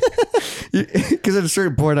 Yeah. Because at a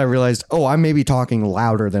certain point I realized, oh, I may be talking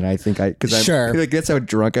louder than I think because like that's how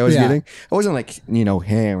drunk I was getting. I wasn't like,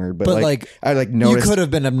 hammered, but like I like noticed. You could have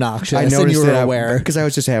been obnoxious I noticed and you were aware. Because I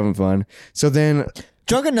was just having fun. So then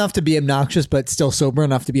drunk enough to be obnoxious, but still sober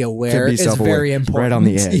enough to be aware is very important. Right on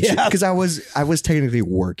the edge. Yeah. Because I was technically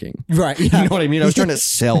working. Right. Yeah. You know what I mean? I was trying to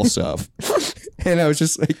sell stuff. And I was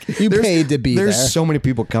just like, you paid to be there. There's so many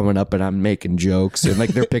people coming up and I'm making jokes and like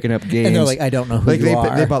they're picking up games. And they're like, I don't know who you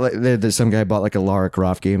are. They bought some guy bought like a Lara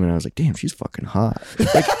Croft game and I was like, damn, she's fucking hot.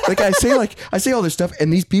 like I say all this stuff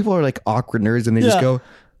and these people are like awkward nerds and they just go,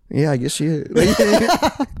 yeah, I guess she is.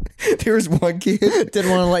 There was one kid didn't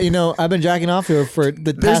want to let you know I've been jacking off here for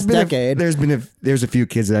the past decade. There's a few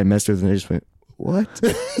kids that I messed with and they just went, what?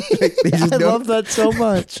 I love that so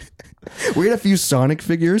much. We had a few Sonic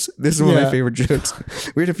figures. This is one of my favorite jokes.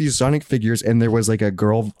 We had a few Sonic figures, and there was like a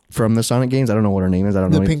girl from the Sonic games. I don't know what her name is. I don't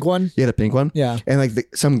know. The pink one? Yeah, the pink one. Yeah. And like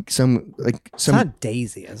some it's not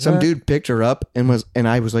Daisy, is some it? dude picked her up and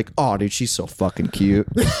I was like, oh, dude, she's so fucking cute.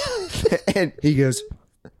 And he goes,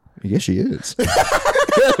 I guess she is.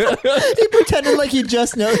 He pretended like he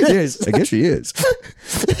just noticed. Yes, I guess she is.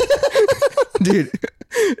 Dude,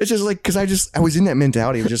 it's just like, because I was in that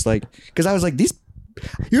mentality of just like, because I was like, these.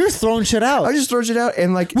 You're just throwing shit out. I just throw shit out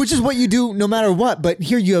and like. Which is what you do no matter what. But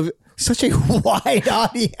here you have such a wide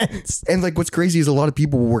audience. And like what's crazy is a lot of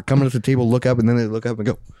people were coming to the table, look up, and then they look up and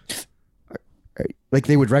go. Like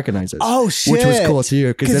they would recognize us. Oh shit! Which was cool too.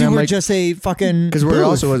 Because you were like, just a fucking. Because we're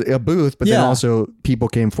also a booth, but then also people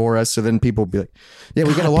came for us. So then people would be like, "Yeah,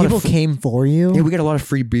 we got a lot of people came for you." Yeah, we got a lot of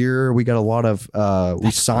free beer. We got a lot of.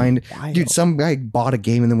 We signed. Dude, some guy bought a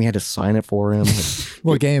game and then we had to sign it for him.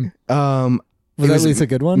 What game? Was that at least a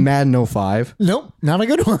good one? Madden 05. Nope, not a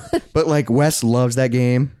good one. But like Wes loves that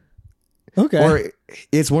game. Okay. Or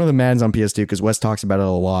it's one of the Maddens on PS2 because Wes talks about it a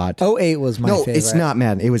lot. 08 was my favorite. No, it's not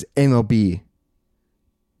Madden. It was MLB.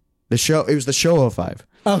 It was the show 05.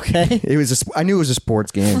 Okay. I knew it was a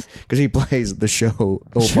sports game because he plays the show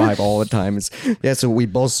 05 all the time. So we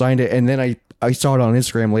both signed it and then I saw it on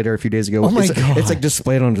Instagram later a few days ago. Oh my God. It's like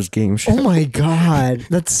displayed on his game show. Oh my God.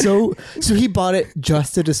 That's so he bought it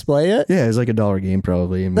just to display it? Yeah, it's like $1 game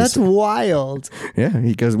probably. That's wild. Yeah,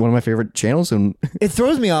 he goes one of my favorite channels and it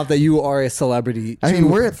throws me off that you are a celebrity. I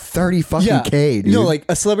mean, we're at 30 fucking K, dude. No, like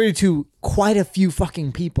a celebrity to quite a few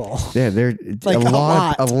fucking people. Yeah, they're like a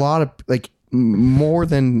lot of like more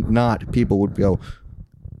than not, people would go,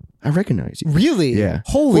 I recognize you. Really? Yeah.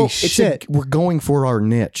 Holy shit. We're going for our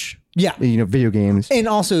niche. Yeah. Video games. And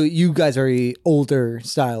also, you guys are a older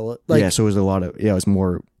style. Yeah, so it was a lot of, it was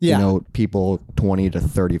more, people 20 to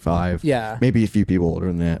 35. Yeah. Maybe a few people older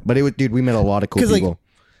than that. But dude, we met a lot of cool people.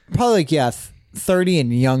 Probably 30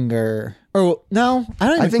 and younger. Or no,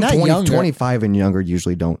 I think 25 and younger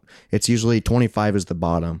usually don't. It's usually 25 is the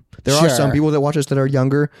bottom. There are some people that watch us that are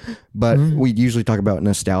younger, but we usually talk about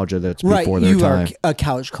nostalgia that's before their time. You are a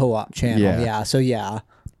couch co-op channel. Yeah. So yeah.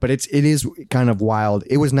 But it is kind of wild.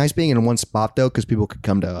 It was nice being in one spot though, because people could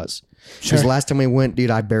come to us. Because last time we went,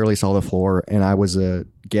 dude, I barely saw the floor, and I was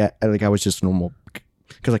I was just normal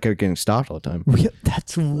because I kept getting stopped all the time.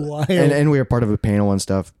 That's wild. And we were part of a panel and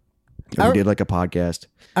stuff. And we did like a podcast.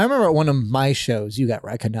 I remember at one of my shows, you got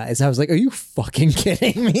recognized. I was like, "Are you fucking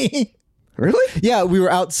kidding me?" Really? Yeah, we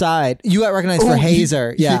were outside. You got recognized for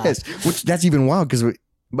Hazer. Yeah, yes. Which that's even wild because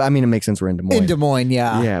I mean, it makes sense. We're in Des Moines. In Des Moines,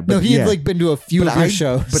 yeah. Yeah, but he had been to a few of your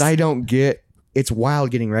shows. But I don't get. It's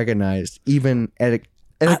wild getting recognized, even at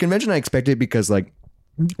a convention. I expect it because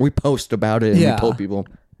we post about it and we told people.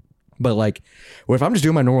 But what if I'm just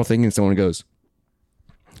doing my normal thing and someone goes,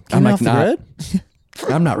 I'm like, not.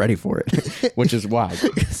 I'm not ready for it, which is wild.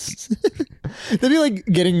 That'd be like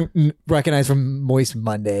getting recognized from Moist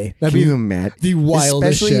Monday. That'd be the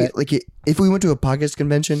wildest shit. If we went to a podcast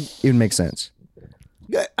convention, it would make sense.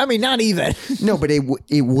 I mean, not even. No, but it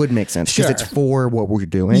would make sense because it's for what we're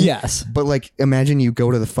doing. Yes. But imagine you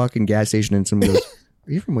go to the fucking gas station and someone goes,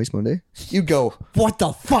 "Are you from Waste Monday?" You go, "What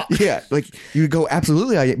the fuck?" Yeah, you go,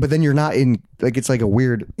 "Absolutely," but then you're not in. It's like a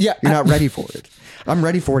weird. Yeah, you're not ready for it. I'm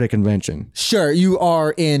ready for it at convention. Sure, you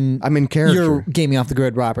are in. I'm in character. You're Gaming Off the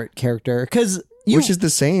Grid Robert character because which is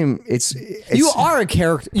the same. It's you are a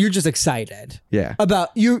character. You're just excited. Yeah. About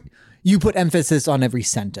you. You put emphasis on every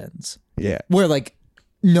sentence. Yeah. Where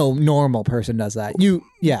no normal person does that.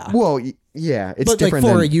 Yeah. Well, yeah, it's different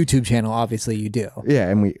for a YouTube channel, obviously you do. Yeah,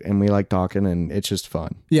 and we like talking, and it's just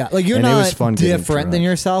fun. Yeah, you're not different than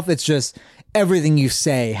yourself. It's just everything you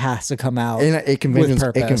say has to come out. And it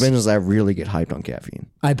convinces I really get hyped on caffeine.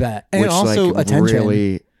 I bet, and also attention.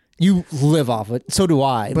 Really, you live off it. So do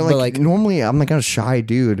I. But normally I'm a shy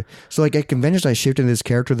dude. So at conventions I shift into this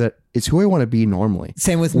character that it's who I want to be normally.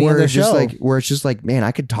 Same with me on the show. Where it's just man,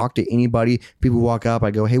 I could talk to anybody. People walk up,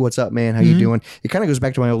 I go, "Hey, what's up, man? How you doing?" It kind of goes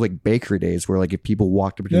back to my old bakery days where if people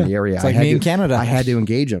walked up in the area, it's me in Canada. I had to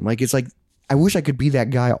engage them. I wish I could be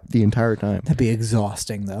that guy the entire time. That'd be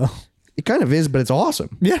exhausting though. It kind of is, but it's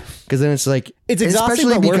awesome. Yeah. Because then it's it's exhausting,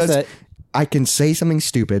 but worth it. I can say something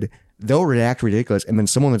stupid. They'll react ridiculous, and then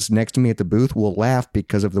someone that's next to me at the booth will laugh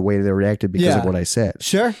because of the way they reacted because of what I said.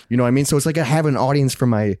 Sure. You know what I mean? So it's I have an audience for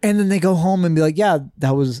my... And then they go home and be like, yeah,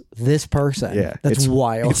 that was this person. Yeah. That's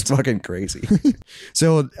wild. It's fucking crazy.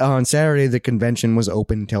 So on Saturday, the convention was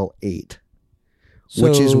open till 8,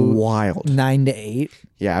 which is wild. 9 to 8?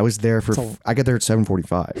 Yeah, I was there I got there at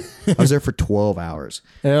 7:45. I was there for 12 hours.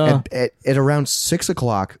 Yeah. At around 6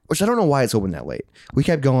 o'clock, which I don't know why it's open that late. We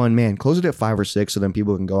kept going, man, close it at 5 or 6 so then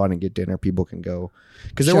people can go out and get dinner. People can go.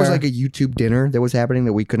 Because there was a YouTube dinner that was happening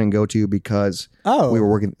that we couldn't go to because we were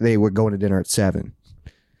working. They were going to dinner at 7.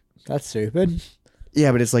 That's stupid.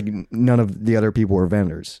 Yeah, but it's none of the other people were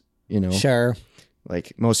vendors, Sure.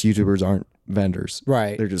 Most YouTubers aren't vendors.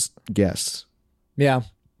 Right. They're just guests. Yeah.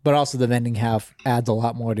 But also the vending half adds a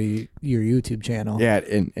lot more to your YouTube channel. Yeah,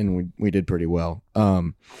 and we did pretty well.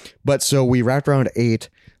 But so we wrapped around 8,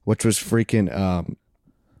 which was freaking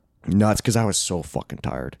nuts because I was so fucking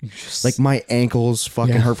tired. My ankles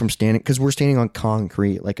fucking hurt from standing because we're standing on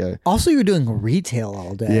concrete Also, you're doing retail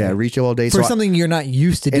all day. Yeah, retail all day. For something you're not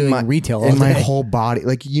used to doing retail all day. And my whole body,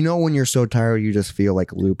 when you're so tired, you just feel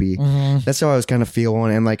loopy. Mm-hmm. That's how I was kind of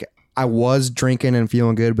feeling. And I was drinking and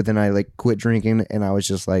feeling good, but then I quit drinking and I was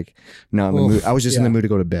just not in the mood. I was just in the mood to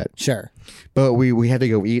go to bed. Sure. But we had to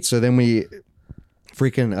go eat. So then we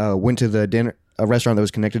freaking went to a restaurant that was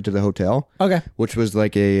connected to the hotel. Okay. Which was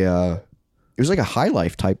it was a high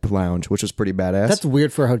life type lounge, which was pretty badass. That's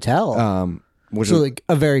weird for a hotel.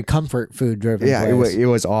 A very comfort food driven place. It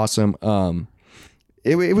was awesome.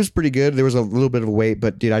 It was pretty good. There was a little bit of weight,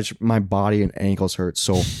 but dude, my body and ankles hurt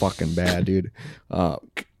so fucking bad, dude.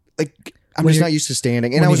 I'm just not used to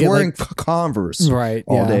standing, and I was wearing Converse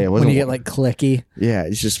all day. When you get clicky, yeah,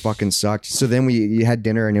 it just fucking sucked. So then you had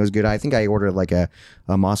dinner, and it was good. I think I ordered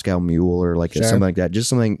a Moscow Mule or something like that, just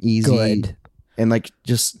something easy. Good. And I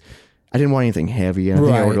didn't want anything heavy, and I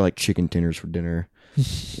think I ordered chicken tenders for dinner.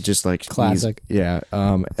 Just classic, easy. Yeah.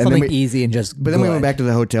 And something easy and just. But then we went back to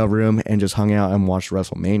the hotel room and just hung out and watched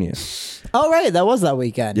WrestleMania. Oh right, that was that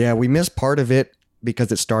weekend. Yeah, we missed part of it.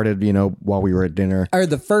 because it started, while we were at dinner. I heard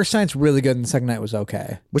the first night's really good and the second night was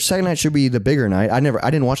okay. Which second night should be the bigger night? I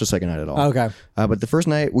didn't watch the second night at all. Okay. But the first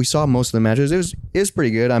night we saw most of the matches. It was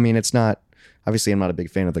pretty good. I mean, it's not, obviously I'm not a big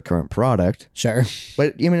fan of the current product. Sure.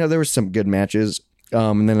 But there was some good matches.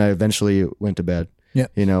 And then I eventually went to bed. Yeah.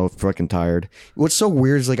 Fucking tired. What's so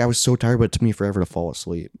weird is I was so tired, but it took me forever to fall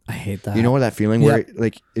asleep. I hate that. You know what that feeling where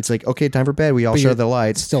it's like, okay, time for bed. We all shut the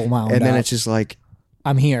lights. Still wound and then up. it's just like,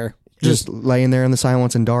 I'm here. Just laying there in the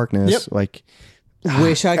silence and darkness. Yep. Like,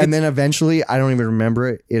 wish I could. And then eventually, I don't even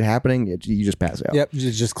remember it happening. You just pass out. Yep.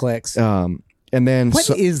 It just clicks. And then What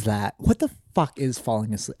is that? What the fuck is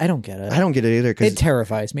falling asleep? I don't get it. I don't get it either. It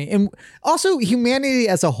terrifies me. And also, humanity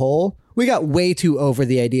as a whole, we got way too over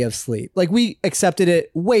the idea of sleep. Like, we accepted it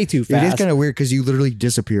way too fast. It is kind of weird because you literally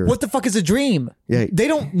disappear. What the fuck is a dream? Yeah. They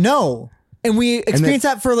don't know. And we experience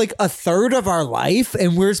that for like a third of our life,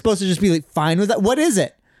 and we're supposed to just be like fine with that. What is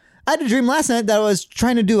it? I had a dream last night that I was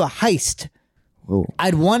trying to do a heist. Whoa. I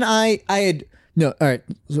had one eye. All right.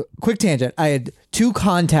 So, quick tangent. I had 2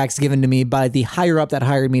 contacts given to me by the higher up that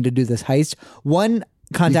hired me to do this heist. One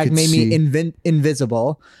contact made me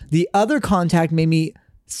invisible. The other contact made me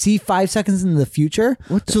see 5 seconds in the future.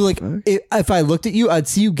 What the so like, fuck? if I looked at you, I'd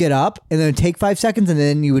see you get up, and then it'd take 5 seconds, and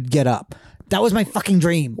then you would get up. That was my fucking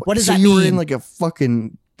dream. What does that mean? So you were in like a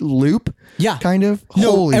fucking loop? Yeah. Kind of?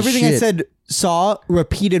 No, Holy everything shit. I said saw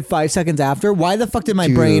repeated 5 seconds after. Why the fuck did my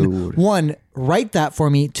brain, 1, write that for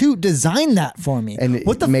me, 2, design that for me? And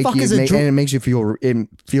what the fuck is a dream? And it makes you feel, it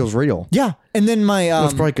feels real. Yeah. And then my... Well,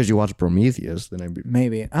 it's probably because you watched Prometheus. Then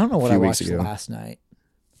maybe. I don't know what I few weeks watched ago. last night.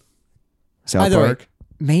 South Either way, Park.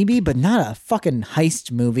 maybe, but not a fucking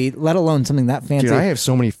heist movie, let alone something that fancy. Dude, I have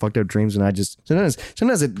so many fucked up dreams, and I just sometimes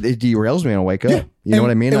it derails me when I wake up. You know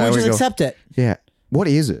what I mean? And I we always just go, accept it. yeah. What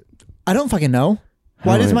is it? I don't fucking know.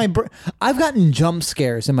 Why does Right. my I've gotten jump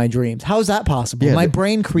scares in my dreams. How is that possible? Yeah, my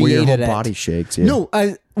brain where your created whole it. body shakes. Yeah. No,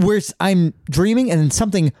 I'm dreaming and then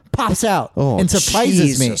something pops out and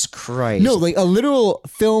surprises me. Jesus Christ. No, like a literal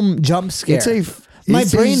film jump scare. My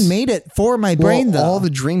brain made it for my brain, though. All the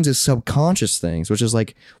dreams is subconscious things, which is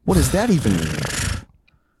like, what does that even mean?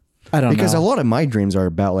 I don't know. Because a lot of my dreams are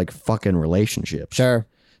about like fucking relationships. Sure.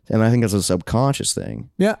 And I think that's a subconscious thing.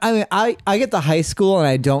 Yeah, I mean, I get the high school and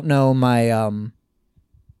I don't know my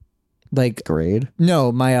like Grade?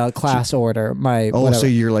 no my class order my Oh, whatever. so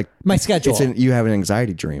you're like my schedule. you have an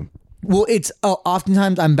anxiety dream. Well, it's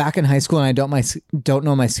oftentimes I'm back in high school and I don't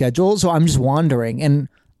know my schedule, so I'm just wandering and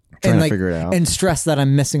Trying to like figure it out. and stressed that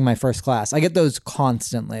I'm missing my first class. I get those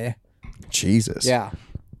constantly. Jesus. Yeah.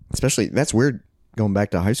 Especially that's weird going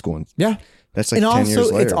back to high school and Yeah. that's like And 10 years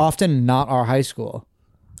also, later. it's often not our high school.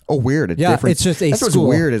 Oh, weird. Yeah, different, it's just a that's school.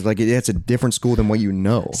 what's weird is like it's a different school than what you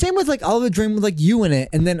know. Same with like I'll have a dream with like you in it,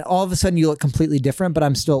 and then all of a sudden you look completely different, but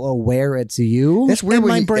I'm still aware it's you. That's weird And when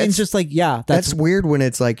my you- brain's that's- just like, yeah, That's weird when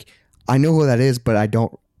it's like I know who that is, but I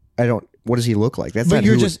don't. What does he look like? That's But not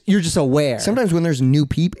you're who- just aware. Sometimes when there's new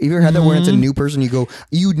people, you ever had that when it's a new person,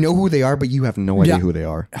 you know who they are, but you have no idea Yeah. who they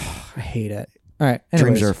are. I hate it. All right.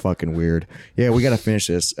 Dreams anyways. are fucking weird. Yeah, we got to finish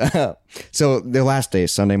this. So the last day,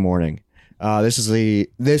 Sunday morning. This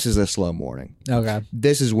is a slow morning. Okay.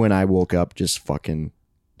 This is when I woke up just fucking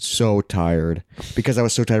so tired because I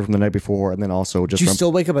was so tired from the night before, and then also just Did you from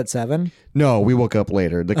still wake up at 7? no, we woke up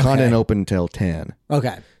later. The con didn't open until 10.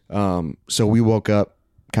 Okay. So we woke up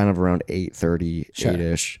kind of around 8:30, Sure.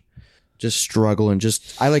 8ish. Just struggling.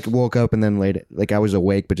 I like woke up and then laid like I was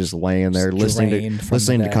awake, but just laying there listening drained from to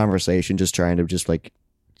the day. conversation, just trying to just like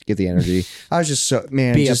get the energy. I was just so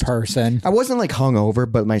Be a person. I wasn't like hungover,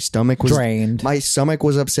 but my stomach was Drained. My stomach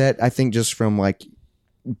was upset. I think just from like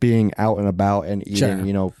being out and about and eating,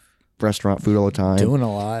 Sure. Restaurant food all the time, Doing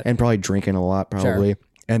a lot. and probably drinking a lot, probably.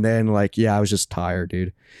 And then like, yeah, I was just tired,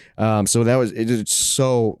 dude. So it was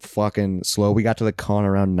so fucking slow. We got to the con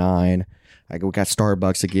around 9. We got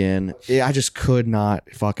Starbucks again. Yeah, I just could not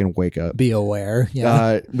fucking wake up. Be aware.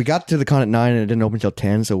 Yeah. We got to the con at 9 and it didn't open until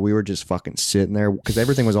 10. So we were just fucking sitting there because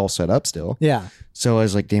everything was all set up still. yeah. So I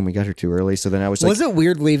was like, damn, we got here too early. So then I was like, Was it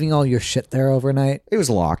weird leaving all your shit there overnight? it was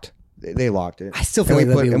locked. They locked it. I still feel and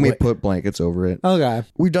like we that'd put, be and we put blankets over it. Okay.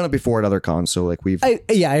 We've done it before at other cons. So like I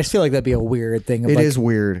just feel like that'd be a weird thing. Of it like, is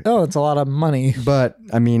weird. Oh, it's a lot of money. But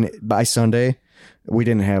I mean, by Sunday, we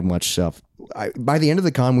didn't have much stuff. By the end of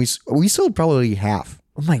the con, we sold probably half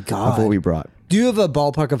Oh my of god. what we brought. Do you have a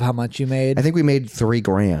ballpark of how much you made? I think we made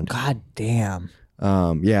 $3,000. God damn.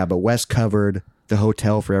 Yeah, but Wes covered the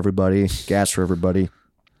hotel for everybody, gas for everybody,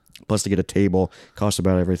 plus to get a table, cost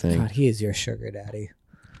about everything. God, he is your sugar daddy.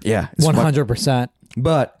 Yeah, it's 100%.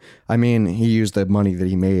 But I mean, he used the money that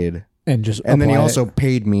he made, And just and then he apply also it.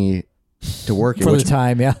 paid me to work it, for the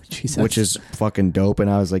time. Yeah, Jesus. which is fucking dope. And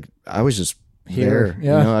I was just Here, there.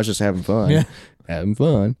 yeah. You know, I was just having fun. Yeah. Having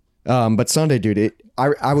fun. But Sunday, dude,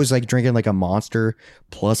 I was like drinking like a monster.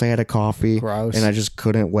 Plus, I had a coffee. Gross. And I just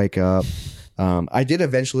couldn't wake up. I did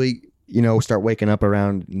eventually, start waking up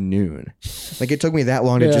around noon. Like it took me that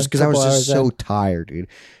long to just because I was just so tired, dude.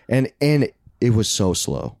 And it was so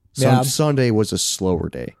slow. Sunday was a slower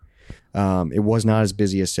day. It was not as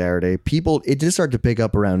busy as Saturday. It did start to pick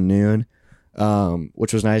up around noon.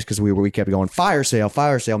 Which was nice because we kept going fire sale,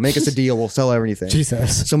 make us a deal, we'll sell everything.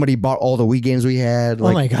 Jesus. Somebody bought all the Wii games we had.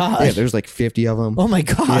 Like, oh my god. Yeah, there's like 50 of them. Oh my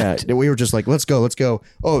god. Yeah, we were just like, let's go.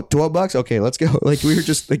 Oh, $12? Okay, let's go. Like we were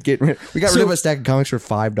just like we got rid of a stack of comics for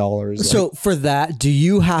 $5. So for that, do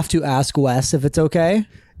you have to ask Wes if it's okay?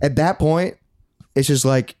 At that point, it's just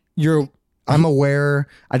like I'm aware.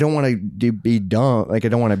 I don't want to be dumb. Like I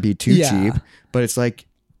don't want to be too cheap. But it's like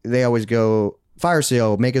they always go fire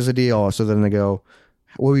sale, make us a deal. So then they go,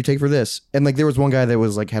 what would you take for this? And like there was one guy that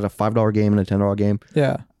was like had a $5 game and a $10 game.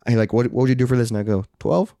 Yeah. I like, what would you do for this? And I go,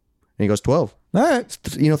 12. And he goes, 12. All right.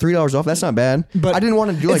 $3 off. That's not bad. But I didn't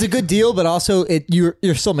want to do it's a good deal, but also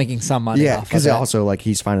you're still making some money. Yeah, because also like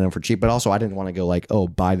he's finding them for cheap. But also I didn't want to go like, oh,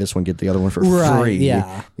 buy this one, get the other one for free.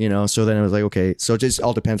 Yeah. So then it was like, okay. So it just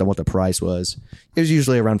all depends on what the price was. It was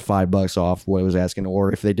usually around $5 off what I was asking,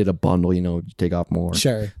 or if they did a bundle, you take off more.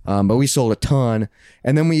 Sure. But we sold a ton,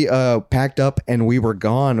 and then we packed up and we were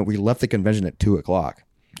gone. We left the convention at 2:00.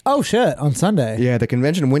 Oh shit! On Sunday. Yeah, the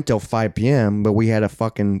convention went till 5 p.m., but we had a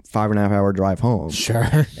fucking 5.5 hour drive home.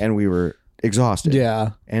 Sure. And we were exhausted.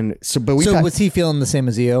 Yeah. And so, was he feeling the same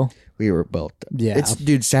as you? We were both. Yeah.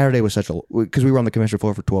 Dude, Saturday was because we were on the convention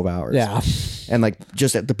floor for 12 hours. Yeah. And like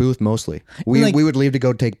just at the booth mostly. We would leave to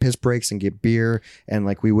go take piss breaks and get beer. And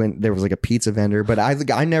like there was like a pizza vendor, but I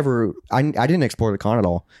didn't explore the con at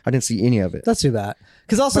all. I didn't see any of it. That's too bad.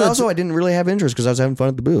 But also I didn't really have interest because I was having fun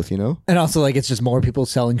at the booth, And also like it's just more people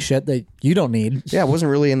selling shit that you don't need. Yeah, I wasn't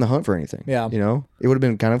really in the hunt for anything. Yeah. It would have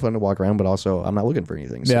been kind of fun to walk around, but also I'm not looking for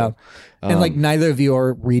anything. So. Yeah. And like neither of you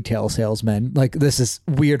are retail salesmen. Like this is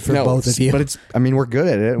weird for both of you. But we're good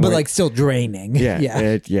at it. But like still draining. Yeah.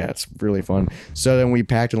 It's really fun. So then we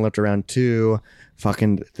packed and left around 2.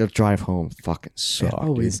 Fucking the drive home fucking sucked. It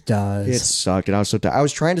always does. It sucked. And I was so tired. I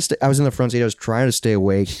was trying to stay. I was in the front seat. I was trying to stay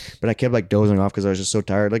awake, but I kept like dozing off because I was just so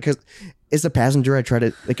tired. Like, cause as the passenger, I try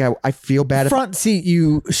to like. I feel bad. Front seat,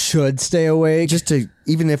 you should stay awake. Just to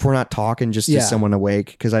even if we're not talking, just to someone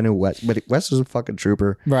awake. Because I knew Wes, but Wes was a fucking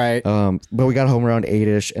trooper, right? But we got home around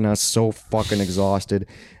 8ish, and I was so fucking exhausted.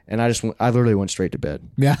 And I literally went straight to bed.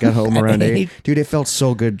 Yeah. Got home around 8. Dude, it felt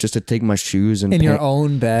so good just to take my shoes and... In your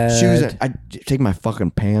own bed. Shoes. And I take my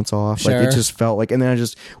fucking pants off. Sure. Like, it just felt like... And then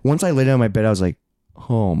once I lay down in my bed, I was like,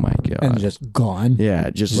 oh my God. And just gone. Yeah,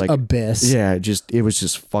 just like... Abyss. Yeah, it was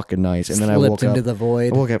just fucking nice. And then I woke up... into the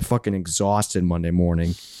void. I woke up fucking exhausted Monday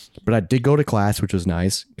morning. But I did go to class, which was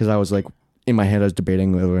nice. Because I was like... In my head, I was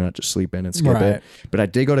debating whether or not to sleep in and skip it. But I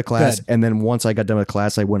did go to class, and then once I got done with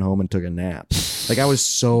class, I went home and took a nap. Like, I was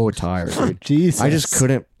so tired, dude. Jesus. I just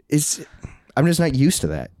couldn't... I'm just not used to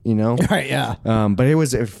that, Right, yeah. But it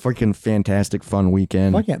was a freaking fantastic, fun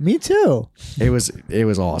weekend. Fuck yeah, me too. It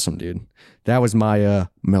was awesome, dude. That was my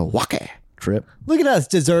Milwaukee trip. Look at us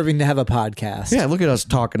deserving to have a podcast. Yeah, look at us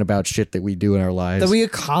talking about shit that we do in our lives. That we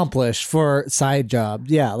accomplished for side jobs.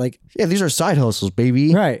 Yeah, these are side hustles,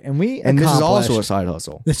 baby. Right, and this is also a side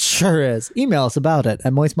hustle. It sure is. Email us about it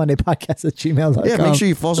at moistmondaypodcast@gmail.com. Yeah, make sure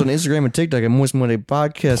you follow us on Instagram and TikTok at Moist Monday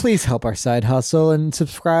Podcast. Please help our side hustle and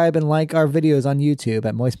subscribe and like our videos on YouTube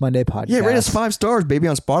at Moist Monday Podcast. Yeah, rate us 5 stars, baby,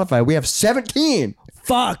 on Spotify. We have 17.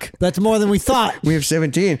 Fuck, that's more than we thought. We have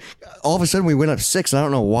 17. All of a sudden, we went up 6. I don't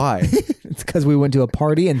know why. It's because we went to a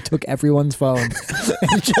party and took everyone's phone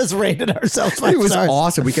and just rated ourselves 5 It was stars.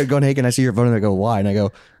 awesome. We kept going, hey, can I see your phone? And they go, why? And I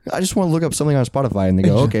go, I just want to look up something on Spotify. And they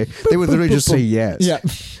go, okay. They would literally just say yes. Yeah.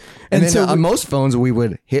 And then so on most phones, we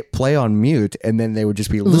would hit play on mute, and then they would just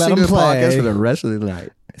be listening to the podcast for the rest of the night.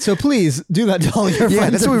 So please do that to all your friends. Yeah,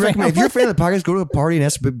 that's what we recommend. If you're a fan of the podcast, go to a party and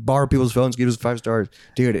ask to borrow people's phones, give us 5 stars.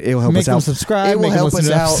 Dude, it will help us out. Make them subscribe. It will help us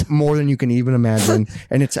out more than you can even imagine.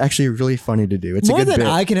 And it's actually really funny to do. It's more a good than bit.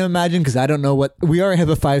 I can imagine, because I don't know what... We already have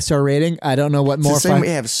a 5-star rating. I don't know what more... It's the same. We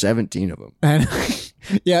have 17 of them. And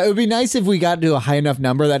yeah, it would be nice if we got to a high enough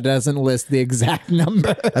number that doesn't list the exact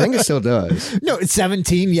number. I think it still does. No, it's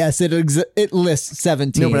 17. Yes, it lists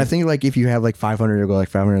 17. No, but I think like if you have like 500, it'll go like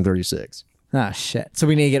 536. Ah, shit. So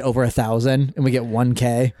we need to get over 1,000 and we get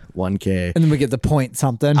 1K. 1K. And then we get the point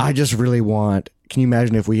something. I just really want... Can you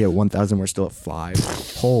imagine if we get 1,000, we're still at 5?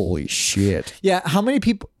 Holy shit. Yeah, how many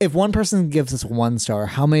people... If one person gives us 1 star,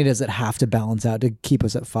 how many does it have to balance out to keep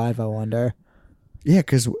us at 5, I wonder? Yeah,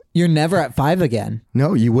 because You're never at 5 again.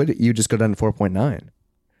 no, you just go down to 4.9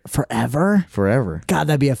 Forever? forever. God,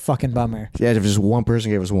 that'd be a fucking bummer. Yeah, if just one person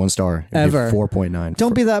gave us 1 star, it'd be Ever. 4.9.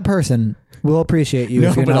 Don't be that person. We'll appreciate you. No,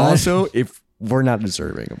 if you're but not. also if we're not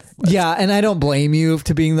deserving of Yeah, and I don't blame you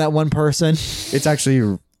to being that one person. it's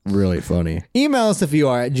actually really funny. Email us if you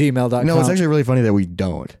are at gmail.com. No, it's actually really funny that we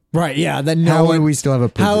don't. right. Yeah. That no How one. would we still have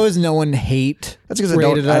a How is no one hate? That's because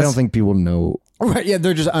rated I us? don't think people know. Right. Yeah.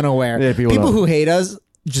 They're just unaware. Yeah, people people don't. who hate us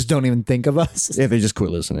just don't even think of us. Yeah, they just quit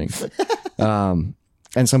listening.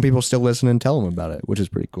 And some people still listen and tell them about it, which is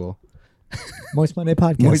pretty cool. Moist Monday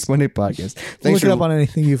podcast. Moist Monday podcast. Look it up on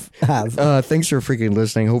anything you have. Thanks for freaking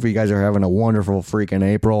listening. Hope you guys are having a wonderful freaking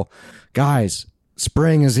April. Guys,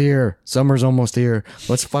 spring is here. Summer's almost here.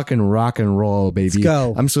 Let's fucking rock and roll, baby. Let's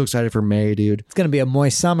go. I'm so excited for May, dude. It's gonna be a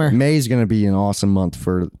moist summer. May's going to be an awesome month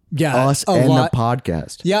for us a and lot. the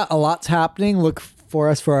podcast. Yeah, a lot's happening. Look for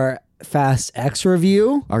us for our Fast X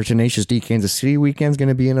review. Our Tenacious D Kansas City weekend's going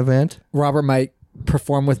to be an event. Robert might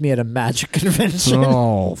perform with me at a magic convention.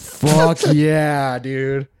 Oh, fuck yeah,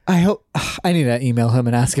 dude. I hope I need to email him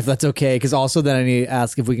and ask if that's okay. Because also then I need to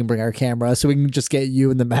ask if we can bring our camera so we can just get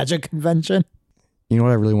you in the magic convention. You know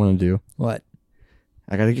what I really want to do? What?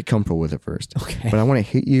 I got to get comfortable with it first. Okay. But I want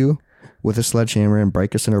to hit you with a sledgehammer and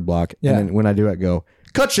break a center block. Yeah. And then when I do it, go,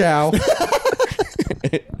 ka-chow.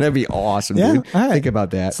 That'd be awesome, Yeah, dude. all right. Think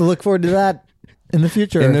about that. So look forward to that in the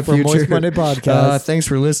future. In the for future. Moist Monday podcast. Thanks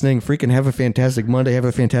for listening. Freaking have a fantastic Monday. Have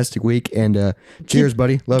a fantastic week. And cheers,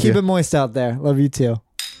 buddy. Love Keep you. it moist out there. Love you too.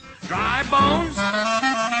 Dry bones,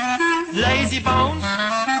 lazy bones,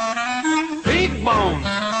 big bones,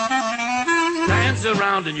 dance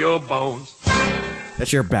around in your bones.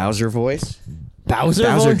 That's your Bowser voice? Bowser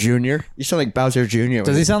Bowser voice? Jr.? You sound like Bowser Jr.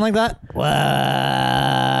 Does he sound like that?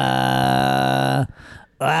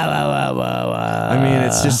 I mean, it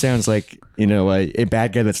just sounds like, a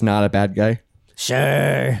bad guy that's not a bad guy.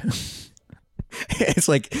 Sure. It's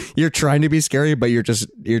like you're trying to be scary, but you're just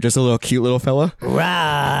a little cute little fella.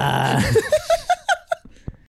 Rah.